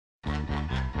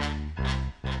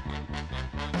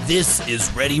This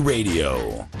is Ready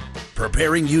Radio,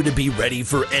 preparing you to be ready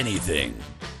for anything.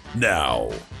 Now,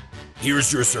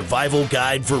 here's your survival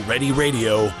guide for Ready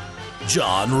Radio,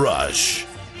 John Rush.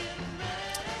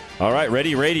 All right,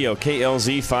 Ready Radio,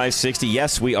 KLZ 560.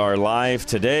 Yes, we are live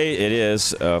today. It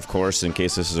is, of course, in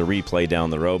case this is a replay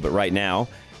down the road, but right now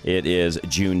it is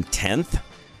June 10th.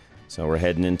 So we're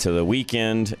heading into the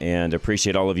weekend, and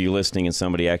appreciate all of you listening. And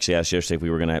somebody actually asked yesterday if we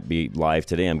were going to be live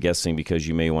today. I'm guessing because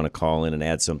you may want to call in and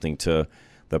add something to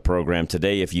the program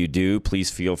today. If you do,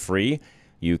 please feel free.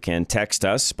 You can text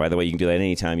us. By the way, you can do that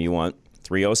anytime you want.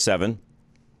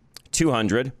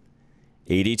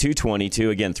 307-200-8222.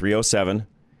 Again,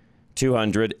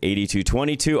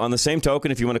 307-200-8222. On the same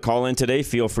token, if you want to call in today,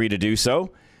 feel free to do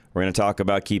so. We're going to talk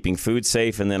about keeping food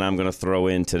safe, and then I'm going to throw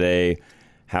in today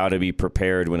how to be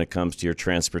prepared when it comes to your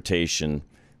transportation,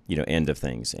 end of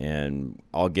things. And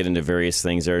I'll get into various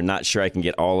things there. Not sure I can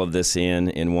get all of this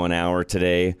in 1 hour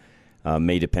today.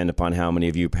 May depend upon how many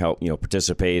of you help,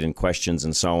 participate in questions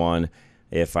and so on.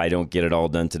 If I don't get it all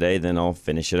done today, then I'll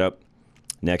finish it up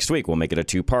next week. We'll make it a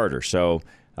two-parter. So,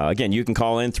 again, you can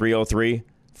call in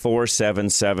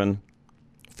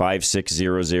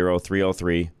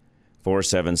 303-477-5600,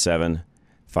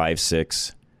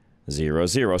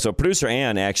 303-477-5600. So producer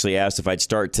Ann actually asked if I'd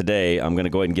start today. I'm going to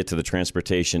go ahead and get to the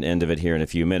transportation end of it here in a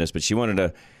few minutes, but she wanted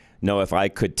to know if I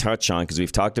could touch on, because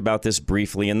we've talked about this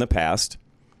briefly in the past,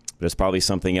 but it's probably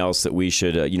something else that we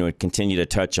should continue to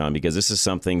touch on, because this is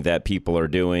something that people are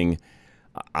doing,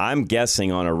 I'm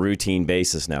guessing, on a routine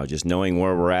basis now, just knowing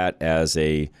where we're at as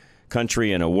a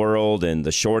country and a world and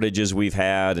the shortages we've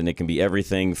had. And it can be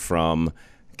everything from,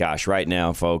 right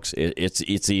now, folks,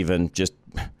 it's even just,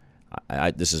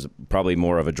 this is probably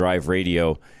more of a drive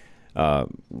radio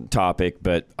topic,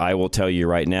 but I will tell you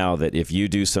right now that if you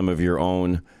do some of your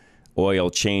own oil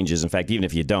changes, in fact, even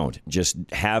if you don't, just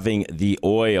having the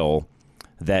oil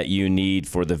that you need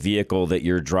for the vehicle that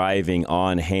you're driving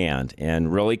on hand,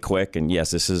 and really quick, and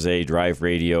yes, this is a drive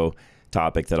radio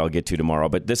topic that I'll get to tomorrow,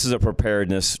 but this is a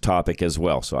preparedness topic as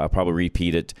well, so I'll probably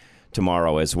repeat it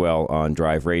tomorrow as well on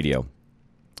drive radio.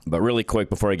 But really quick,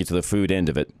 before I get to the food end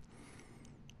of it,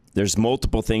 there's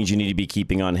multiple things you need to be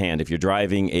keeping on hand. If you're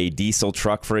driving a diesel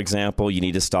truck, for example, you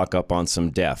need to stock up on some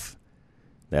DEF.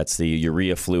 That's the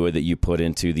urea fluid that you put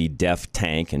into the DEF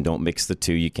tank, and don't mix the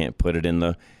two. You can't put it in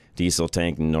the diesel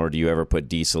tank, nor do you ever put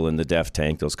diesel in the DEF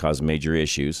tank. Those cause major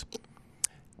issues.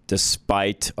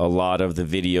 Despite a lot of the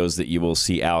videos that you will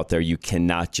see out there, you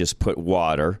cannot just put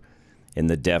water in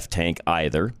the DEF tank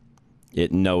either.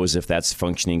 It knows if that's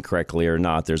functioning correctly or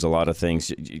not. There's a lot of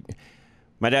things.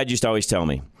 My dad used to always tell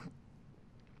me,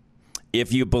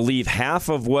 if you believe half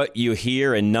of what you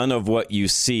hear and none of what you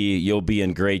see, you'll be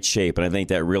in great shape. And I think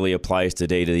that really applies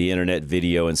today to the internet,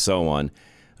 video, and so on.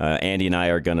 Andy and I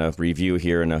are going to review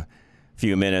here in a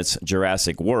few minutes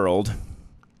Jurassic World.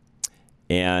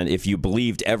 And if you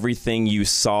believed everything you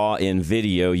saw in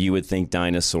video, you would think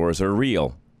dinosaurs are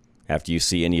real after you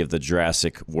see any of the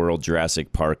Jurassic World,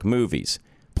 Jurassic Park movies.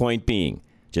 Point being,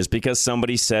 just because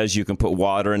somebody says you can put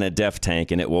water in a DEF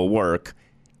tank and it will work,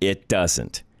 it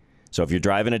doesn't. So if you're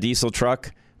driving a diesel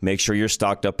truck, make sure you're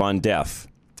stocked up on DEF,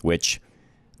 which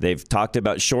they've talked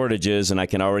about shortages, and I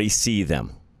can already see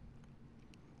them.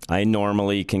 I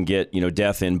normally can get,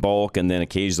 DEF in bulk, and then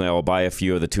occasionally I'll buy a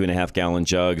few of the 2.5-gallon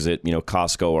jugs at,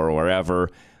 Costco or wherever.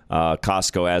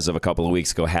 Costco, as of a couple of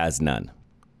weeks ago, has none.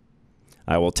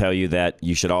 I will tell you that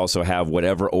you should also have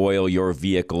whatever oil your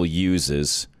vehicle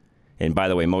uses. And by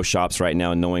the way, most shops right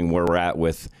now, knowing where we're at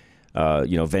with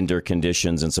vendor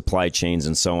conditions and supply chains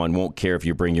and so on, won't care if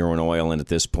you bring your own oil in at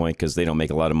this point, because they don't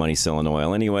make a lot of money selling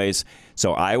oil anyways.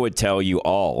 So I would tell you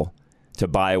all to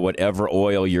buy whatever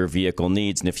oil your vehicle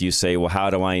needs. And if you say, well, how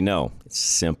do I know? It's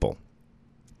simple.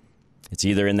 It's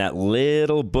either in that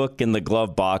little book in the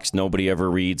glove box nobody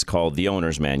ever reads called the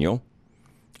Owner's Manual,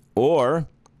 or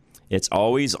it's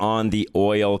always on the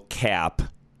oil cap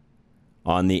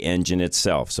on the engine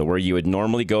itself. So where you would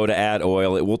normally go to add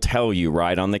oil, it will tell you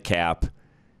right on the cap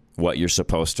what you're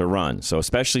supposed to run. So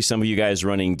especially some of you guys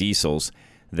running diesels,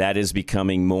 that is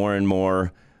becoming more and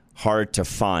more hard to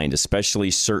find,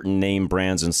 especially certain name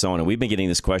brands and so on. And we've been getting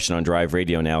this question on Drive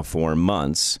Radio now for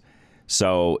months.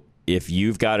 So if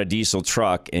you've got a diesel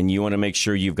truck and you want to make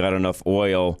sure you've got enough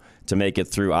oil to make it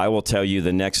through, I will tell you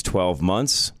the next 12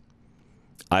 months,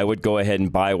 I would go ahead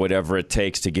and buy whatever it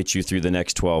takes to get you through the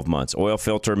next 12 months. Oil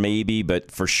filter maybe,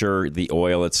 but for sure the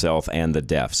oil itself and the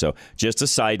DEF. So just a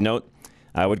side note,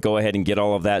 I would go ahead and get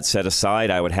all of that set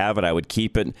aside. I would have it. I would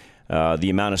keep it. The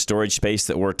amount of storage space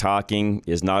that we're talking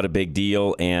is not a big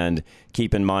deal. And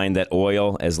keep in mind that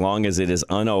oil, as long as it is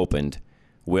unopened,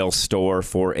 will store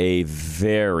for a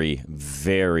very,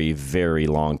 very, very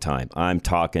long time. I'm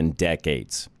talking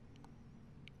decades.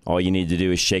 All you need to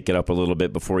do is shake it up a little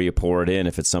bit before you pour it in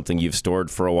if it's something you've stored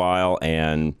for a while,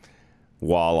 and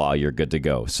voila, you're good to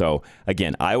go. So,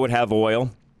 again, I would have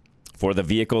oil for the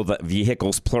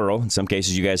vehicles, plural. In some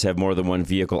cases, you guys have more than one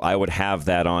vehicle. I would have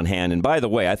that on hand. And by the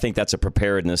way, I think that's a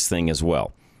preparedness thing as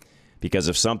well. Because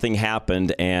if something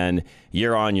happened and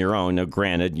you're on your own, now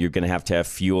granted, you're going to have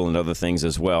fuel and other things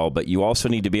as well, but you also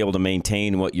need to be able to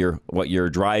maintain what you're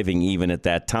driving even at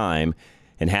that time,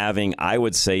 and having, I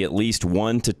would say, at least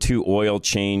 1 to 2 oil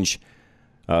change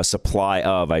supply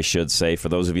of, I should say, for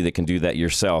those of you that can do that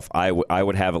yourself. I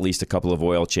would have at least a couple of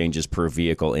oil changes per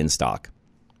vehicle in stock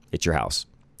at your house.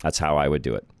 That's how I would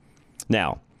do it.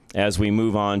 Now, as we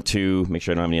move on to, make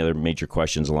sure I don't have any other major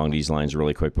questions along these lines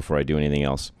really quick before I do anything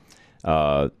else.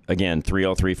 Again,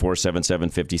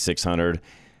 303-477-5600.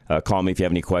 Call me if you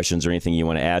have any questions or anything you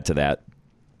want to add to that.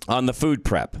 On the food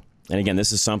prep, and again,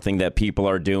 this is something that people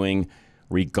are doing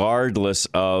regardless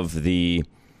of the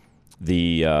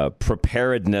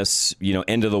preparedness,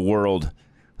 end of the world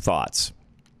thoughts.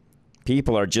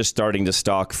 People are just starting to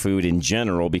stock food in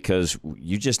general because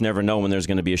you just never know when there's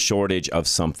going to be a shortage of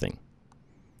something.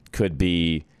 Could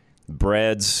be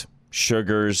breads,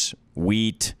 sugars,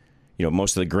 wheat.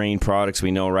 Most of the grain products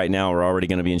we know right now are already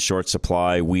going to be in short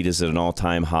supply. Wheat is at an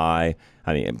all-time high.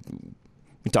 I mean,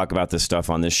 we talk about this stuff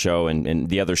on this show and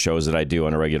the other shows that I do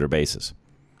on a regular basis.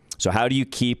 So how do you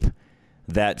keep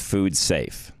that food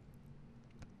safe?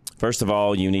 First of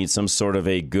all, you need some sort of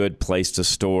a good place to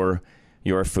store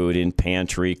your food in,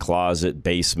 pantry, closet,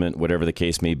 basement, whatever the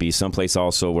case may be. Someplace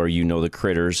also where the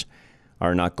critters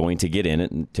are not going to get in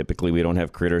it. And typically we don't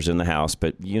have critters in the house,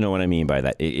 but you know what I mean by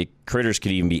that. Critters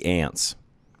could even be ants,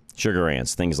 sugar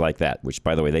ants, things like that, which,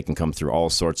 by the way, they can come through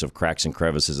all sorts of cracks and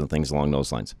crevices and things along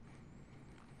those lines.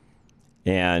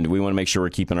 And we want to make sure we're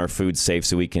keeping our food safe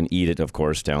so we can eat it, of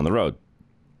course, down the road.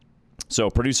 So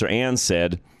producer Ann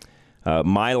said,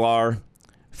 Mylar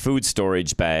food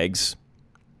storage bags.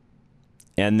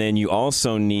 And then you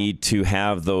also need to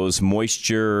have those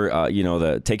moisture,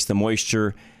 takes the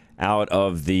moisture out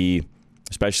of the,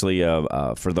 especially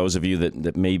for those of you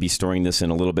that may be storing this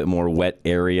in a little bit more wet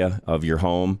area of your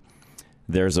home.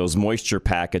 There's those moisture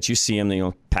packets. You see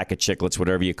them, packet chiclets,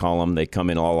 whatever you call them. They come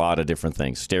in a lot of different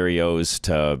things, stereos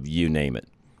to you name it.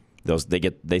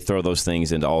 They throw those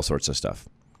things into all sorts of stuff.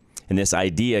 And this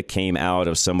idea came out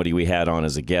of somebody we had on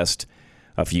as a guest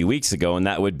a few weeks ago, and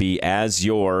that would be as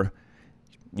you're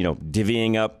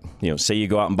divvying up, say you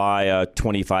go out and buy a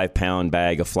 25-pound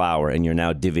bag of flour and you're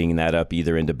now divvying that up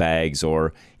either into bags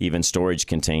or even storage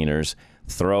containers,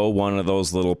 throw one of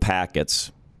those little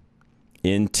packets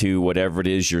into whatever it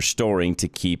is you're storing to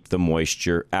keep the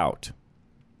moisture out,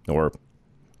 or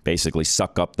basically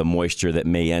suck up the moisture that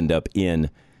may end up in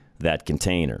that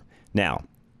container. Now,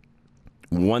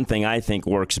 one thing I think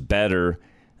works better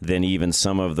than even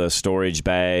some of the storage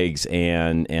bags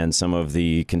and some of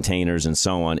the containers and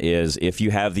so on is if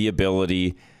you have the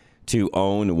ability to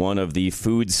own one of the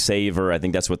Food Saver, I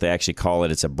think that's what they actually call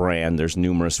it. It's a brand. There's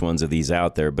numerous ones of these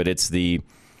out there, but it's the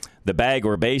bag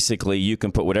where basically you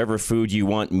can put whatever food you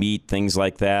want, meat, things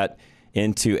like that,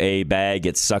 into a bag.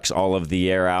 It sucks all of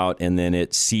the air out, and then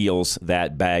it seals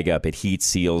that bag up. It heat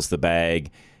seals the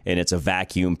bag, and it's a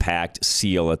vacuum-packed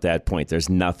seal at that point. There's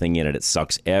nothing in it. It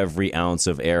sucks every ounce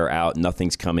of air out.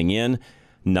 Nothing's coming in.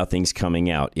 Nothing's coming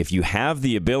out. If you have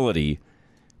the ability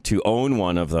to own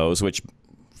one of those, which,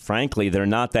 frankly, they're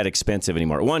not that expensive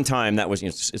anymore. At one time, that was,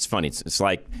 it's funny. It's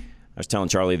like, I was telling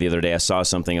Charlie the other day, I saw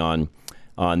something on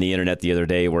the internet the other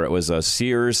day where it was a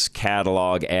Sears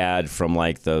catalog ad from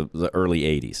like the early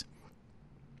 80s.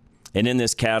 And in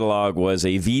this catalog was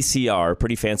a VCR,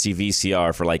 pretty fancy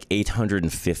VCR for like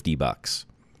 $850.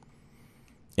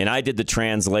 And I did the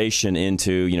translation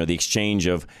into, the exchange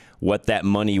of what that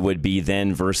money would be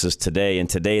then versus today. And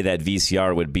today that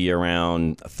VCR would be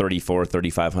around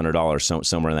 $3,500,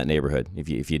 somewhere in that neighborhood.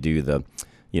 If you do the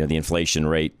inflation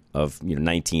rate of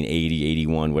 1980,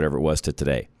 81, whatever it was to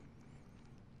today.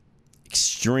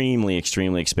 Extremely,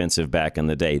 extremely expensive back in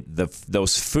the day.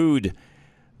 Those food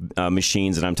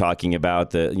machines that I'm talking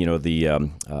about, what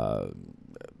am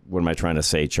I trying to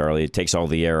say, Charlie? It takes all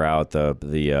the air out.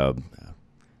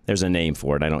 There's a name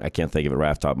for it. I can't think of it right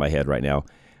off the top of my head right now.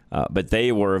 But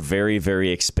they were very,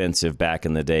 very expensive back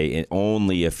in the day, and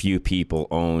only a few people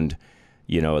owned,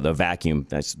 the vacuum.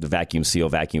 That's the vacuum seal,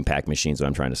 vacuum pack machines. What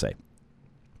I'm trying to say.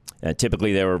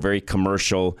 Typically, they were very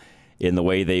commercial in the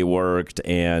way they worked,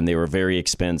 and they were very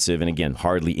expensive. And again,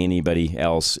 hardly anybody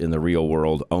else in the real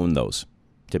world owned those.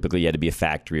 Typically, you had to be a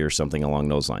factory or something along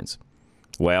those lines.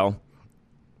 Well,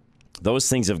 those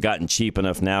things have gotten cheap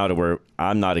enough now to where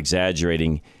I'm not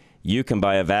exaggerating. You can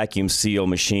buy a vacuum seal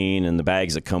machine and the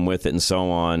bags that come with it and so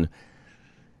on,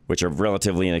 which are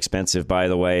relatively inexpensive, by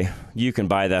the way. You can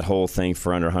buy that whole thing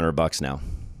for under $100 now.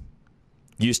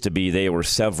 Used to be they were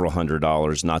several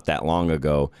 $100s not that long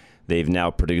ago. They've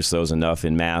now produced those enough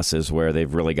in masses where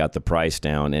they've really got the price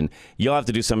down. And you'll have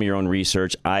to do some of your own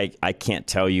research. I can't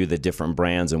tell you the different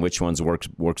brands and which ones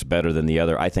works better than the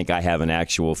other. I think I have an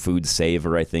actual Food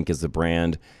Saver, I think is the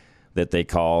brand that they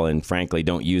call, and frankly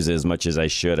don't use it as much as I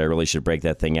should. I really should break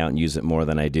that thing out and use it more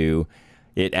than I do.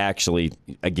 It actually,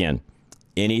 again,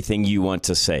 anything you want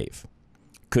to save.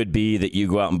 Could be that you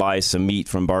go out and buy some meat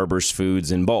from Barber's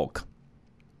Foods in bulk.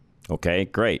 Okay,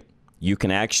 great. You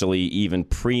can actually even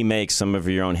pre-make some of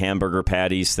your own hamburger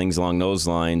patties, things along those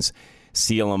lines,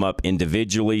 seal them up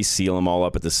individually, seal them all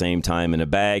up at the same time in a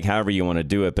bag, however you want to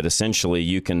do it. But essentially,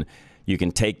 you can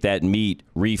take that meat,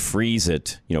 refreeze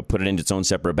it, put it into its own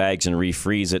separate bags and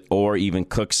refreeze it, or even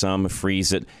cook some,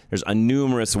 freeze it. There's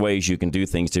numerous ways you can do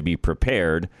things to be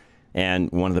prepared, and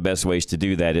one of the best ways to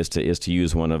do that is to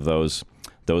use one of those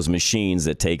machines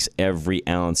that takes every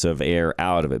ounce of air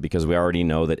out of it, because we already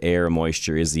know that air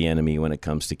moisture is the enemy when it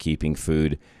comes to keeping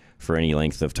food for any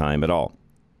length of time at all.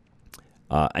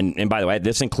 And by the way,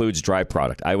 this includes dry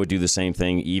product. I would do the same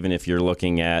thing even if you're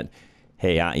looking at,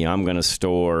 hey, I'm going to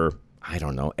store, I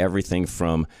don't know, everything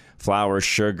from flour,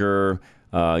 sugar,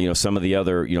 some of the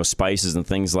other, spices and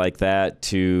things like that,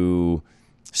 to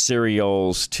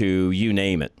cereals, to you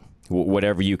name it.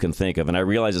 Whatever you can think of. And I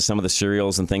realize that some of the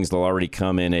cereals and things, they'll already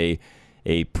come in a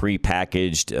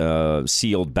prepackaged,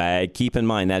 sealed bag. Keep in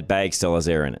mind that bag still has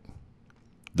air in it.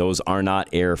 Those are not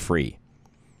air-free.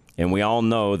 And we all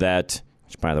know that,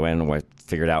 which, by the way, I don't know I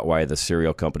figured out why the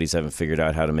cereal companies haven't figured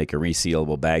out how to make a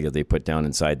resealable bag that they put down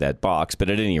inside that box. But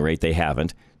at any rate, they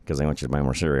haven't, because they want you to buy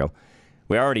more cereal.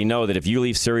 We already know that if you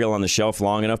leave cereal on the shelf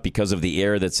long enough, because of the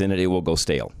air that's in it, it will go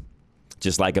stale.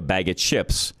 Just like a bag of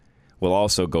chips will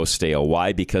also go stale.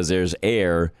 Why? Because there's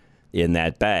air in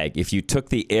that bag. If you took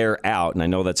the air out, and I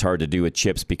know that's hard to do with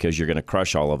chips because you're going to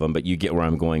crush all of them, but you get where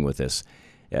I'm going with this.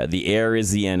 The air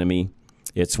is the enemy.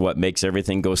 It's what makes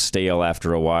everything go stale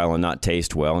after a while and not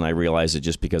taste well. And I realize that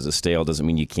just because it's stale doesn't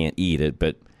mean you can't eat it,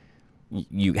 but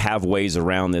you have ways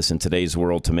around this in today's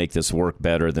world to make this work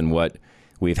better than what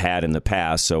we've had in the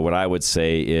past. So what I would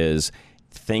say is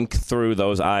think through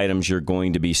those items you're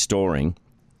going to be storing.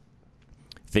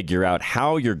 Figure out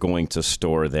how you're going to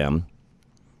store them,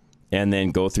 and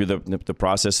then go through the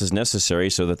processes necessary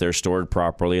so that they're stored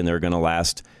properly and they're going to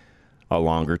last a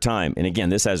longer time. And again,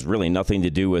 this has really nothing to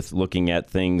do with looking at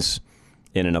things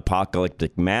in an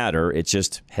apocalyptic manner. It's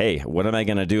just, hey, what am I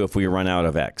going to do if we run out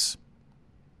of X?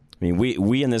 I mean,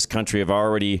 we in this country have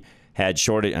already had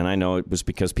shortage, and I know it was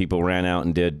because people ran out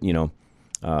and did,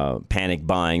 panic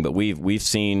buying, but we've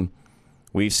seen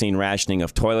rationing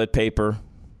of toilet paper,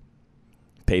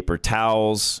 paper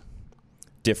towels,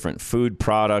 different food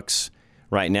products.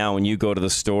 Right now, when you go to the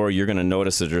store, you're going to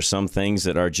notice that there's some things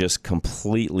that are just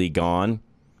completely gone.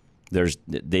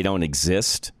 They don't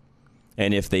exist.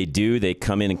 And if they do, they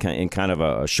come in kind of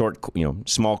a short,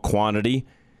 small quantity.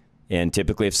 And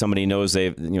typically, if somebody knows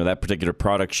that particular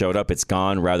product showed up, it's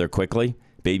gone rather quickly.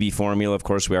 Baby formula, of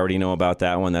course, we already know about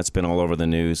that one. That's been all over the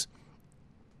news.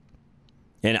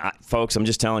 And folks, I'm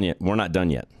just telling you, we're not done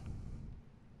yet.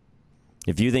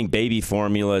 If you think baby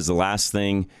formula is the last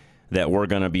thing that we're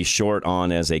going to be short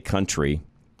on as a country,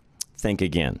 think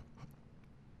again.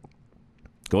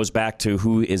 Goes back to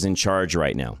who is in charge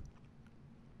right now.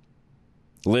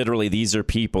 Literally, these are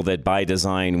people that by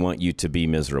design want you to be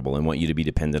miserable and want you to be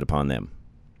dependent upon them.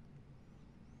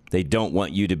 They don't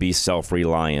want you to be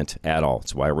self-reliant at all.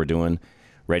 It's why we're doing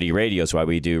Ready Radio. It's why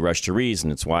we do Rush to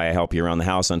Reason. It's why I help you around the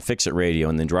house on Fix It Radio,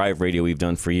 and then Drive Radio we've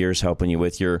done for years, helping you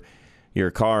with your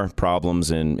car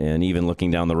problems and even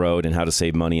looking down the road and how to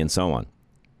save money and so on.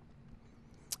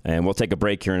 And we'll take a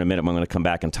break here in a minute. I'm going to come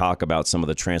back and talk about some of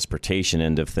the transportation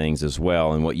end of things as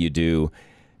well, and what you do,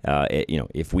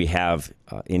 if we have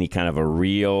any kind of a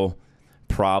real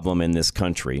problem in this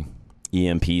country,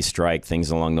 EMP strike,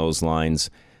 things along those lines.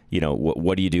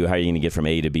 What do you do? How are you going to get from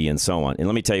A to B and so on? And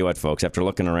let me tell you what, folks, after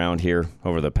looking around here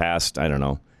over the past, I don't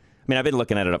know, I've been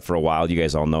looking at it up for a while. You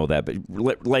guys all know that.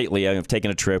 But lately, I've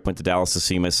taken a trip, went to Dallas to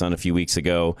see my son a few weeks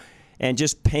ago, and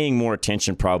just paying more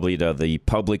attention probably to the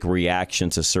public reaction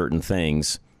to certain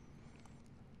things.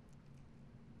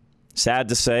 Sad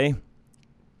to say,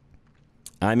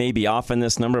 I may be off in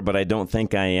this number, but I don't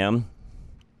think I am.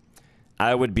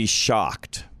 I would be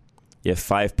shocked if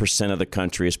 5% of the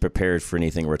country is prepared for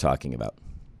anything we're talking about.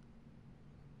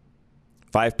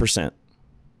 5%.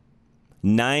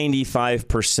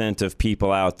 95% of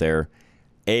people out there,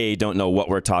 A, don't know what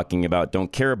we're talking about,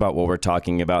 don't care about what we're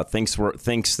talking about, thinks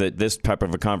that this type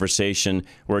of a conversation,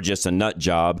 we're just a nut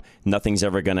job, nothing's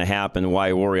ever going to happen,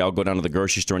 why worry, I'll go down to the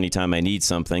grocery store anytime I need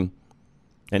something,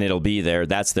 and it'll be there.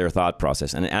 That's their thought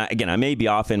process. And again, I may be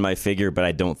off in my figure, but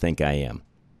I don't think I am.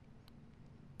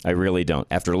 I really don't.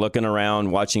 After looking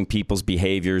around, watching people's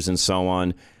behaviors and so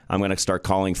on, I'm going to start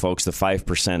calling folks the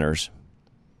 5%ers.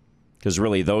 Because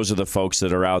really, those are the folks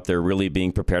that are out there really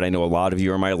being prepared. I know a lot of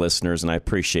you are my listeners, and I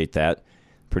appreciate that.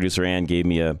 Producer Ann gave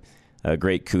me a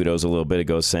great kudos a little bit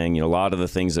ago saying, a lot of the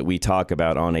things that we talk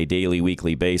about on a daily,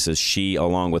 weekly basis, she,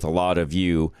 along with a lot of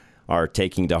you, are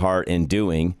taking to heart and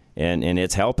doing, and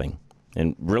it's helping.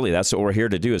 And really, that's what we're here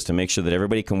to do, is to make sure that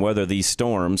everybody can weather these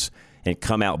storms and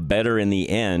come out better in the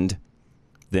end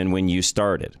than when you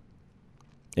started.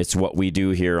 It's what we do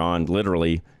here on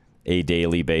literally a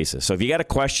daily basis. So if you got a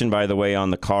question, by the way, on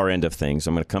the car end of things,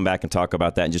 I'm going to come back and talk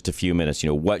about that in just a few minutes.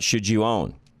 What should you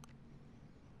own?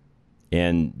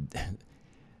 And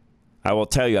I will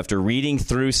tell you, after reading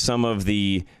through some of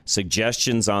the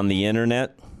suggestions on the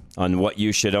internet on what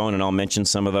you should own, and I'll mention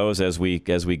some of those as we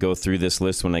go through this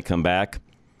list when I come back.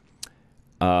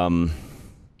 How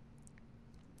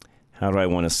do I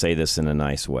want to say this in a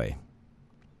nice way?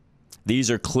 These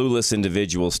are clueless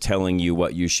individuals telling you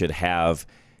what you should have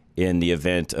in the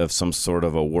event of some sort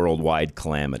of a worldwide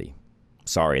calamity.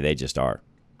 Sorry, they just are.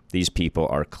 These people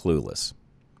are clueless.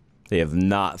 They have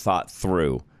not thought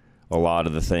through a lot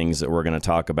of the things that we're going to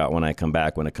talk about when I come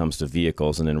back when it comes to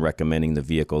vehicles and then recommending the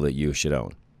vehicle that you should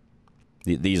own.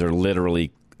 These are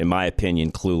literally, in my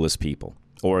opinion, clueless people.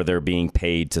 Or they're being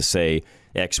paid to say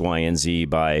X, Y, and Z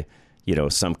by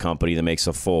some company that makes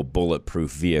a full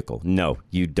bulletproof vehicle. No,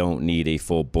 you don't need a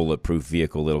full bulletproof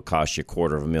vehicle that'll cost you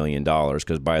 $250,000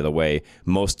 because, by the way,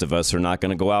 most of us are not going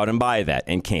to go out and buy that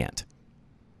and can't.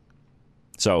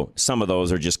 So some of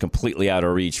those are just completely out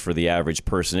of reach for the average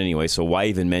person anyway, so why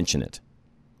even mention it?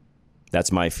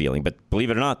 That's my feeling. But believe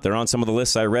it or not, they're on some of the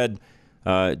lists I read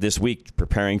this week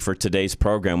preparing for today's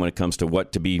program when it comes to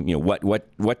what to be,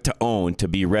 what to own to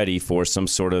be ready for some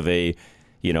sort of a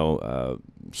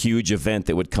huge event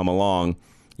that would come along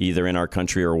either in our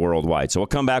country or worldwide. So we'll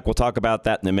come back. We'll talk about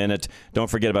that in a minute. Don't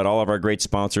forget about all of our great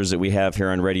sponsors that we have here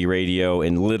on Ready Radio.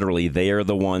 And literally, they are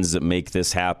the ones that make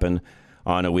this happen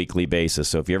on a weekly basis.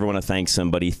 So if you ever want to thank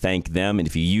somebody, thank them. And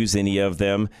if you use any of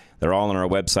them, they're all on our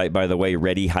website, by the way,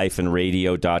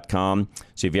 ready-radio.com.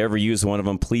 So if you ever use one of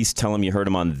them, please tell them you heard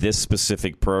them on this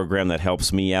specific program. That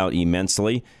helps me out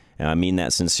immensely. And I mean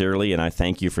that sincerely, and I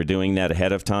thank you for doing that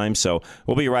ahead of time. So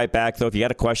we'll be right back, though. If you got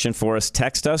a question for us,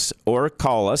 text us or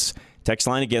call us. Text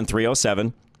line again,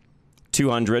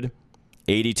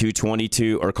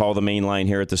 307-200-8222, or call the main line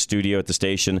here at the studio at the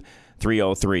station,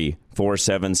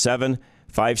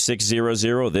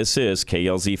 303-477-5600. This is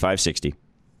KLZ 560.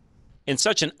 In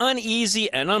such an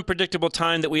uneasy and unpredictable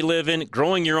time that we live in,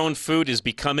 growing your own food is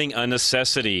becoming a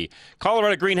necessity.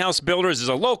 Colorado Greenhouse Builders is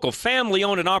a local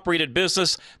family-owned and operated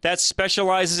business that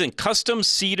specializes in custom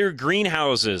cedar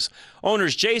greenhouses.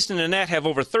 Owners Jason and Annette have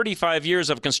over 35 years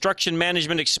of construction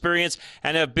management experience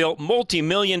and have built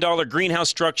multi-million-dollar greenhouse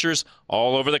structures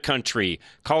all over the country.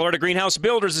 Colorado Greenhouse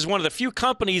Builders is one of the few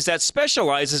companies that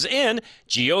specializes in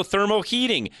geothermal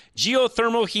heating.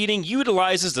 Geothermal heating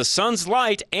utilizes the sun's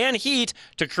light and heat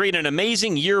to create an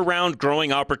amazing year-round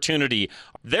growing opportunity.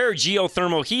 Their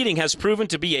geothermal heating has proven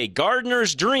to be a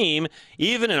gardener's dream,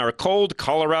 even in our cold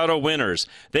Colorado winters.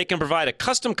 They can provide a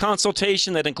custom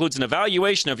consultation that includes an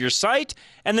evaluation of your site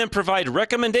and then provide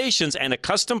recommendations and a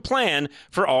custom plan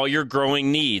for all your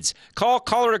growing needs. Call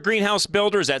Colorado Greenhouse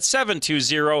Builders at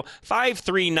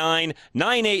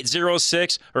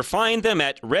 720-539-9806 or find them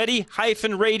at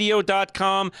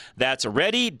ready-radio.com. That's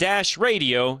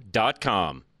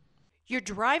ready-radio.com. You're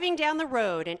driving down the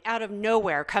road and out of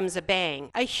nowhere comes a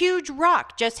bang. A huge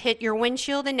rock just hit your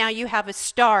windshield and now you have a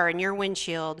star in your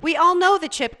windshield. We all know the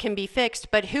chip can be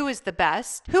fixed, but who is the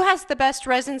best? Who has the best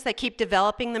resins that keep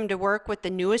developing them to work with the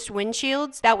newest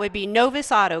windshields? That would be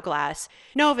Novus Auto Glass.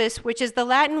 Novus, which is the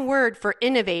Latin word for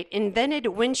innovate, invented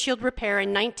windshield repair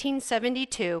in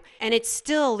 1972, and it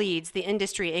still leads the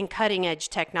industry in cutting-edge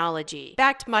technology.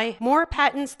 Backed by more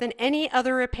patents than any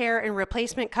other repair and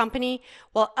replacement company,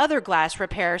 while other glass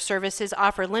repair services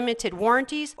offer limited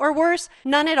warranties, or worse,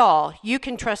 none at all. You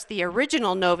can trust the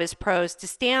original Novus pros to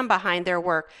stand behind their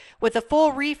work with a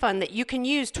full refund that you can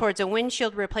use towards a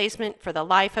windshield replacement for the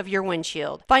life of your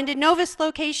windshield. Find a Novus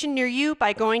location near you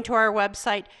by going to our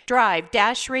website,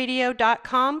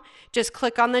 drive-radio.com. Just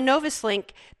click on the Novus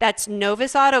link. That's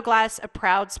Novus Auto Glass, a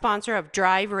proud sponsor of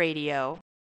Drive Radio.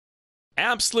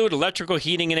 Absolute Electrical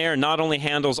Heating and Air not only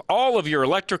handles all of your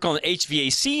electrical and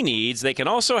HVAC needs, they can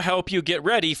also help you get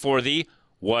ready for the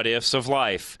what ifs of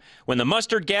life. When the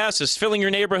mustard gas is filling your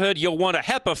neighborhood, you'll want a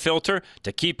HEPA filter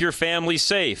to keep your family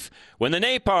safe. When the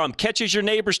napalm catches your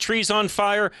neighbor's trees on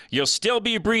fire, you'll still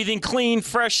be breathing clean,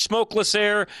 fresh, smokeless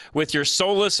air with your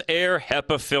Solus Air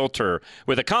HEPA filter.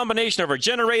 With a combination of our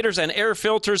generators and air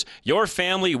filters, your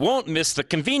family won't miss the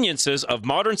conveniences of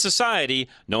modern society,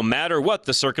 no matter what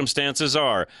the circumstances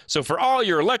are. So for all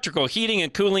your electrical heating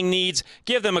and cooling needs,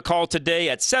 give them a call today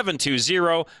at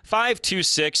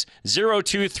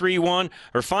 720-526-0231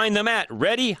 or find them at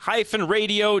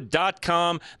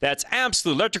ready-radio.com. That's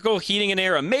Absolute Electrical Heating and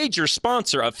Air, a major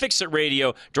sponsor of Fix It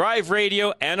Radio, Drive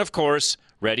Radio, and of course,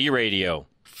 Ready Radio.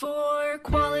 For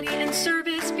quality and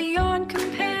service beyond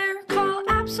compare, call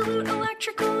Absolute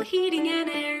Electrical Heating and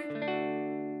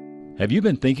Air. Have you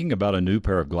been thinking about a new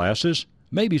pair of glasses?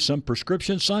 Maybe some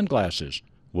prescription sunglasses?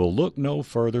 Well, look no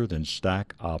further than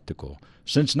Stack Optical.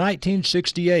 Since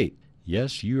 1968,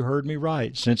 yes, you heard me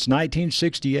right. Since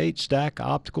 1968, Stack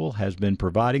Optical has been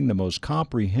providing the most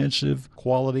comprehensive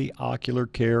quality ocular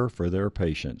care for their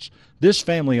patients. This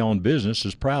family-owned business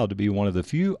is proud to be one of the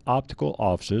few optical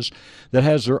offices that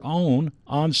has their own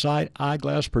on-site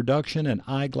eyeglass production and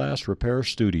eyeglass repair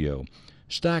studio.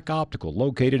 Stack Optical,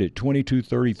 located at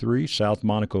 2233 South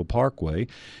Monaco Parkway,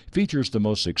 features the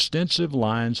most extensive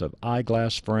lines of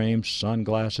eyeglass frames,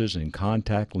 sunglasses, and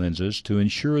contact lenses to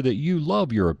ensure that you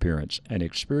love your appearance and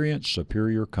experience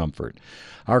superior comfort.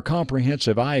 Our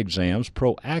comprehensive eye exams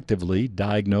proactively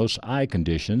diagnose eye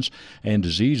conditions and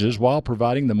diseases while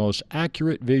providing the most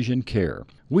accurate vision care.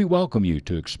 We welcome you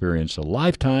to experience a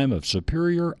lifetime of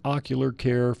superior ocular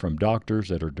care from doctors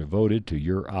that are devoted to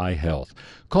your eye health.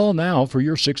 Call now for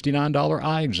your $69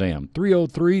 eye exam,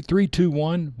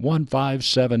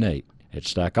 303-321-1578. At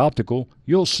Stack Optical,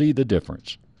 you'll see the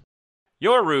difference.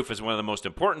 Your roof is one of the most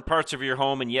important parts of your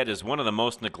home and yet is one of the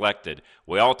most neglected.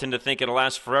 We all tend to think it'll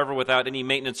last forever without any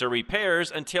maintenance or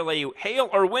repairs until a hail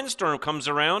or windstorm comes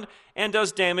around and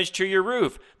does damage to your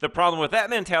roof. The problem with that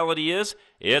mentality is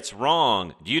it's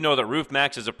wrong. Do you know that Roof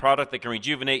Max is a product that can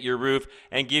rejuvenate your roof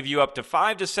and give you up to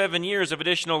 5 to 7 years of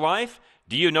additional life?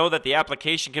 Do you know that the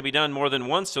application can be done more than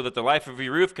once so that the life of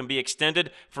your roof can be extended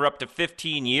for up to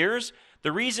 15 years?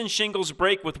 The reason shingles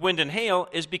break with wind and hail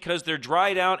is because they're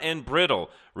dried out and brittle.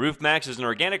 Roof Max is an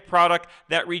organic product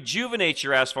that rejuvenates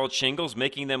your asphalt shingles,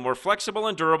 making them more flexible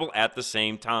and durable at the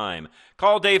same time.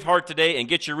 Call Dave Hart today and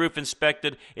get your roof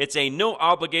inspected. It's a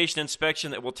no-obligation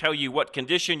inspection that will tell you what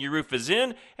condition your roof is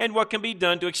in and what can be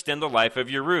done to extend the life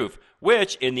of your roof,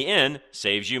 which, in the end,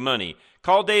 saves you money.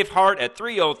 Call Dave Hart at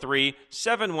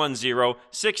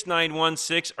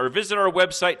 303-710-6916 or visit our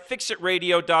website,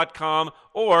 fixitradio.com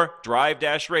or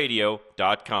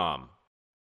drive-radio.com.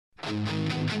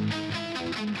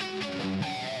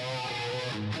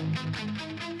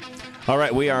 All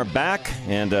right, we are back,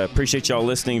 and appreciate y'all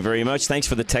listening very much. Thanks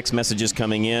for the text messages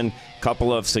coming in.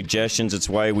 Couple of suggestions. It's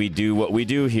why we do what we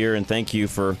do here, and thank you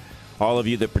for all of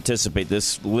you that participate.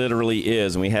 This literally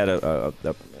is, and we had a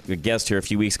guest here a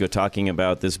few weeks ago talking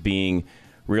about this being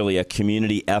really a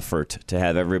community effort to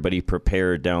have everybody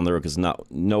prepared down the road, because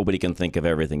nobody can think of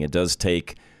everything. It does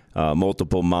take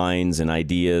multiple minds and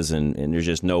ideas, and there's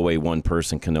just no way one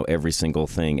person can know every single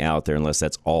thing out there unless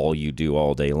that's all you do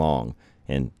all day long.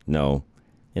 And no,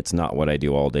 it's not what I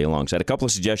do all day long. So I had a couple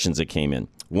of suggestions that came in.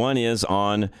 One is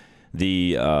on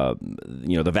the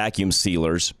the vacuum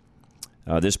sealers.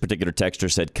 This particular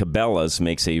texter said Cabela's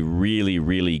makes a really,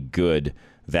 really good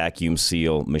vacuum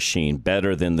seal machine,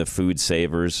 better than the Food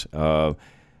Savers.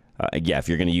 If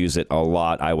you're going to use it a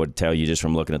lot, I would tell you just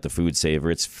from looking at the Food Saver,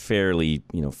 it's fairly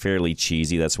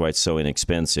cheesy. That's why it's so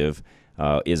inexpensive.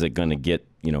 Is it going to get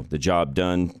the job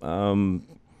done?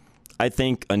 I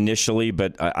think initially,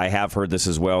 but I have heard this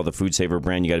as well. The Food Saver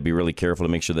brand, you got to be really careful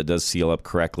to make sure that does seal up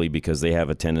correctly, because they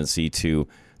have a tendency to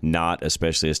not,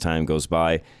 especially as time goes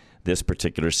by. This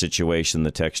particular situation,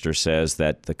 the texter says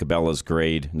that the Cabela's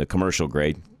grade, the commercial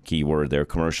grade, key word there,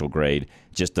 commercial grade,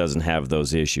 just doesn't have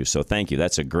those issues. So thank you.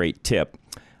 That's a great tip.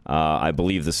 I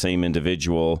believe the same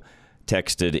individual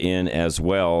texted in as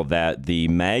well that the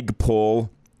Magpul,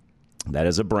 that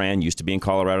is a brand, used to be in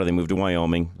Colorado. They moved to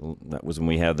Wyoming. That was when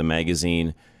we had the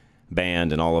magazine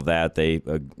banned and all of that. They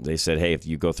said, hey, if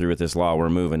you go through with this law, we're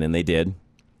moving, and they did.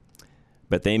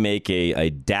 But they make a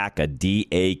DACA,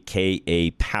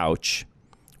 D-A-K-A pouch,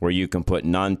 where you can put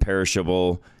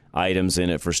non-perishable items in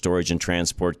it for storage and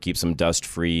transport, keeps them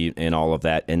dust-free and all of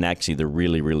that. And actually, they're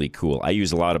really, really cool. I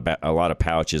use a lot of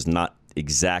pouches, not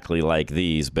exactly like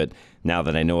these, but now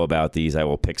that I know about these, I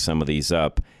will pick some of these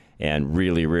up. and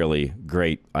really, really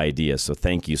great idea. So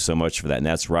thank you so much for that. And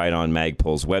that's right on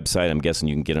Magpul's website. I'm guessing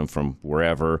you can get them from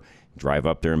wherever, drive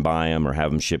up there and buy them or have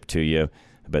them shipped to you.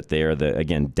 But they are the,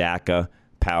 again, DACA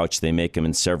pouch. They make them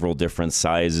in several different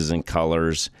sizes and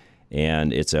colors.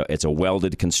 And it's a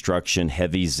welded construction,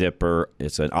 heavy zipper.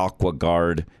 It's an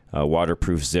AquaGuard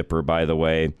waterproof zipper, by the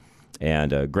way.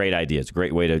 And a great idea. It's a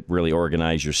great way to really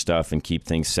organize your stuff and keep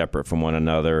things separate from one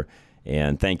another.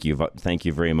 And thank you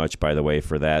very much, by the way,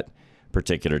 for that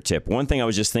particular tip. One thing I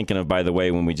was just thinking of, by the way,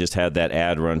 when we just had that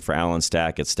ad run for Alan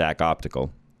Stack at Stack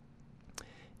Optical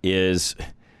is,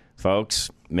 folks,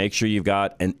 make sure you've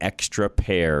got an extra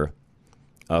pair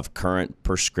of current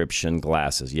prescription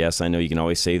glasses. Yes, I know you can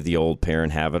always save the old pair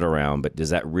and have it around, but does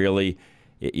that really,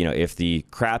 if the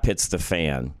crap hits the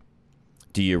fan,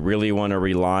 do you really want to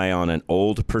rely on an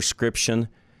old prescription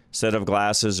set of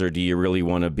glasses, or do you really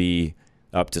want to be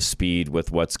up to speed with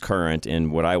what's current?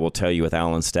 And what I will tell you with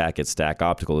Alan Stack at Stack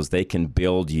Optical is they can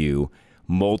build you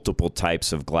multiple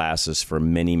types of glasses for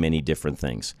many, many different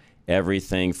things.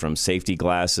 Everything from safety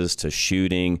glasses to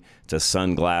shooting to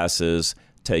sunglasses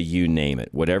to you name it.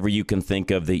 Whatever you can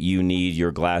think of that you need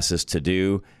your glasses to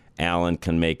do, Alan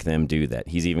can make them do that.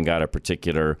 He's even got a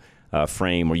particular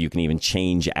frame where you can even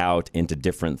change out into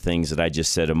different things that I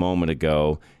just said a moment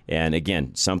ago. And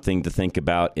again, something to think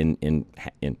about in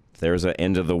there's an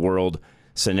end of the world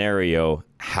scenario,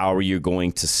 how are you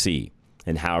going to see?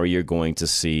 And how are you going to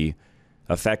see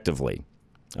effectively?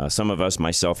 Some of us,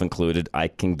 myself included, I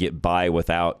can get by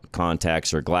without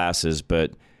contacts or glasses,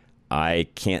 but I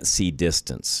can't see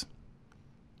distance.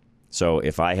 So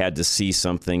if I had to see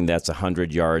something that's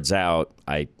 100 yards out,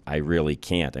 I really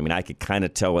can't. I mean, I could kind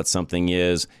of tell what something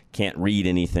is, can't read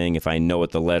anything. If I know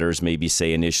what the letters maybe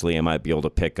say initially, I might be able to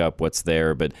pick up what's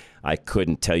there, but I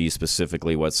couldn't tell you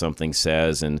specifically what something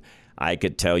says. And I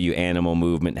could tell you animal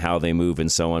movement, how they move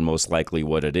and so on, most likely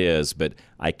what it is, but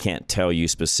I can't tell you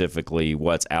specifically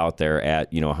what's out there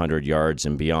at, 100 yards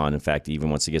and beyond. In fact, even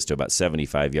once it gets to about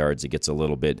 75 yards, it gets a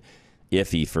little bit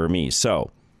iffy for me.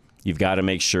 So you've got to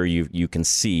make sure you can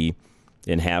see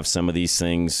and have some of these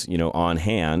things, on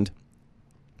hand.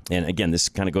 And again, this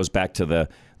kind of goes back to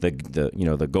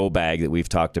the go bag that we've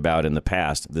talked about in the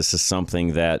past. This is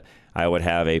something that I would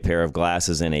have a pair of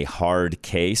glasses in a hard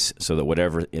case so that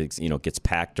whatever gets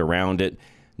packed around it,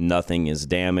 nothing is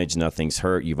damaged, nothing's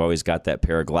hurt. You've always got that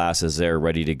pair of glasses there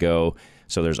ready to go.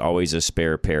 So there's always a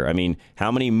spare pair. I mean,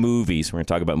 how many movies, we're going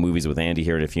to talk about movies with Andy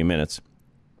here in a few minutes.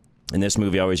 And this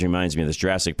movie always reminds me of this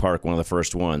Jurassic Park, one of the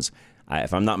first ones.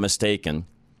 If I'm not mistaken,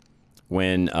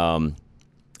 when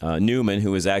Newman,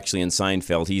 who was actually in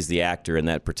Seinfeld, he's the actor in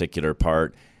that particular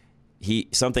part,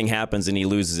 something happens and he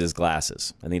loses his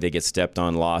glasses. I think they get stepped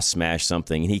on, lost, smashed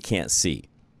something, and he can't see.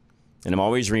 And I'm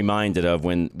always reminded of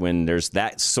when there's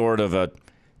that sort of a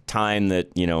time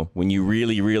that, when you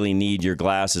really, really need your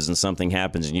glasses and something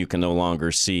happens and you can no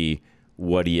longer see,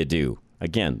 what do?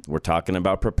 Again, we're talking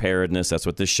about preparedness. That's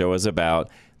what this show is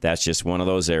about. That's just one of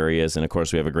those areas. And, of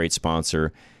course, we have a great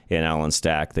sponsor in Alan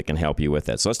Stack that can help you with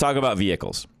that. So let's talk about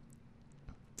vehicles.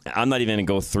 I'm not even going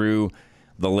to go through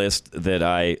the list that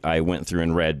I went through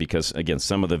and read because, again,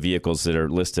 some of the vehicles that are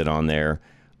listed on there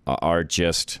are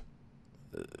just,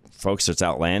 folks, it's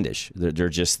outlandish. They're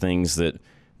just things that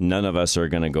none of us are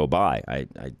going to go by.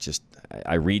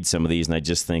 I read some of these and I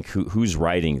just think, who's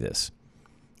writing this?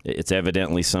 It's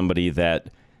evidently somebody that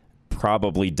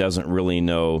probably doesn't really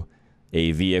know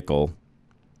a vehicle.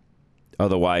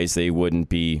 Otherwise, they wouldn't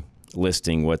be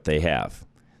listing what they have.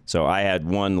 So I had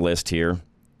one list here.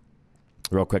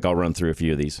 Real quick, I'll run through a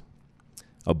few of these.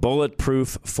 A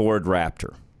bulletproof Ford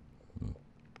Raptor.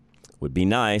 Would be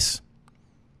nice,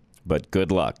 but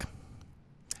good luck.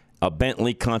 A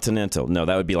Bentley Continental. No,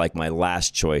 that would be like my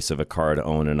last choice of a car to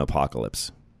own in an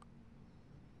apocalypse.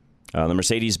 The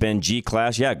Mercedes-Benz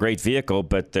G-Class, yeah, great vehicle,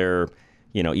 but they're,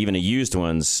 even a used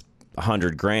one's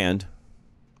 $100,000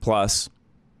 plus.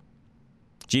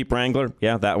 Jeep Wrangler,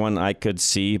 yeah, that one I could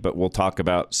see, but we'll talk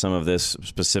about some of this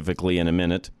specifically in a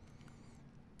minute.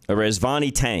 A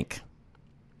Rezvani tank,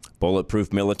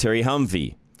 bulletproof military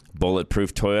Humvee,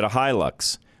 bulletproof Toyota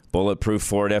Hilux, bulletproof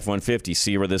Ford F-150.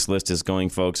 See where this list is going,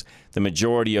 folks. The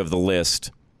majority of the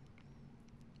list,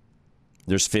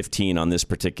 there's 15 on this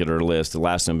particular list. The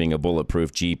last one being a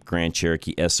bulletproof Jeep Grand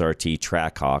Cherokee SRT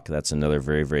Trackhawk. That's another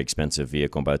very, very expensive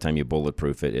vehicle. And by the time you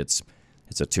bulletproof it, it's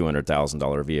a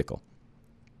 $200,000 vehicle.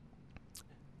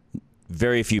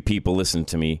 Very few people, listen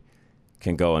to me,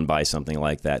 can go and buy something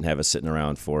like that and have it sitting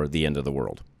around for the end of the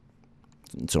world.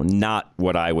 So not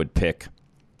what I would pick.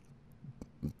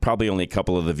 Probably only a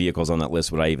couple of the vehicles on that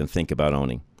list would I even think about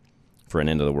owning for an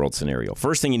end of the world scenario.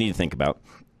 First thing you need to think about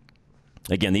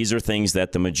Again, these are things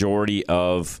that the majority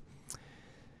of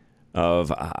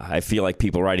I feel like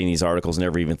people writing these articles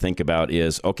never even think about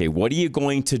is, okay, what are you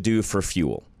going to do for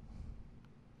fuel?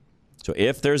 So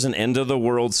if there's an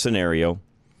end-of-the-world scenario,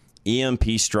 EMP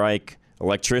strike,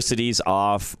 electricity's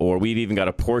off, or we've even got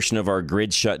a portion of our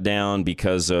grid shut down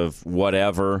because of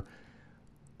whatever,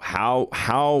 how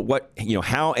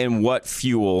and what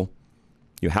fuel,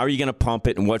 how are you going to pump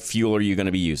it and what fuel are you going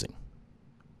to be using?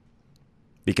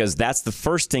 Because that's the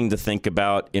first thing to think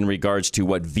about in regards to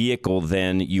what vehicle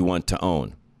then you want to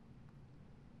own.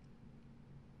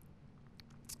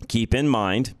 Keep in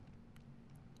mind,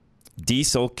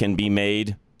 diesel can be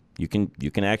made. You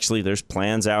can actually, there's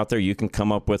plans out there. You can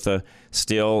come up with a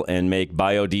still and make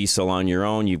biodiesel on your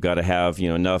own. You've got to have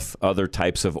enough other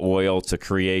types of oil to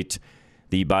create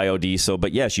the biodiesel.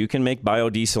 But yes, you can make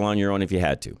biodiesel on your own if you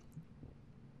had to.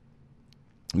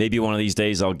 Maybe one of these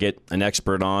days I'll get an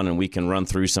expert on and we can run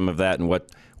through some of that and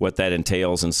what that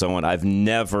entails and so on. I've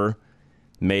never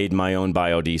made my own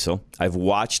biodiesel. I've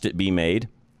watched it be made.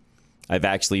 I've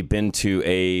actually been to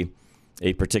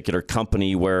a particular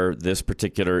company where this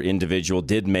particular individual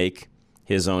did make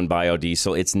his own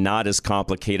biodiesel. It's not as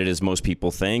complicated as most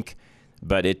people think,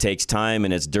 but it takes time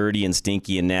and it's dirty and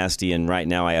stinky and nasty. And right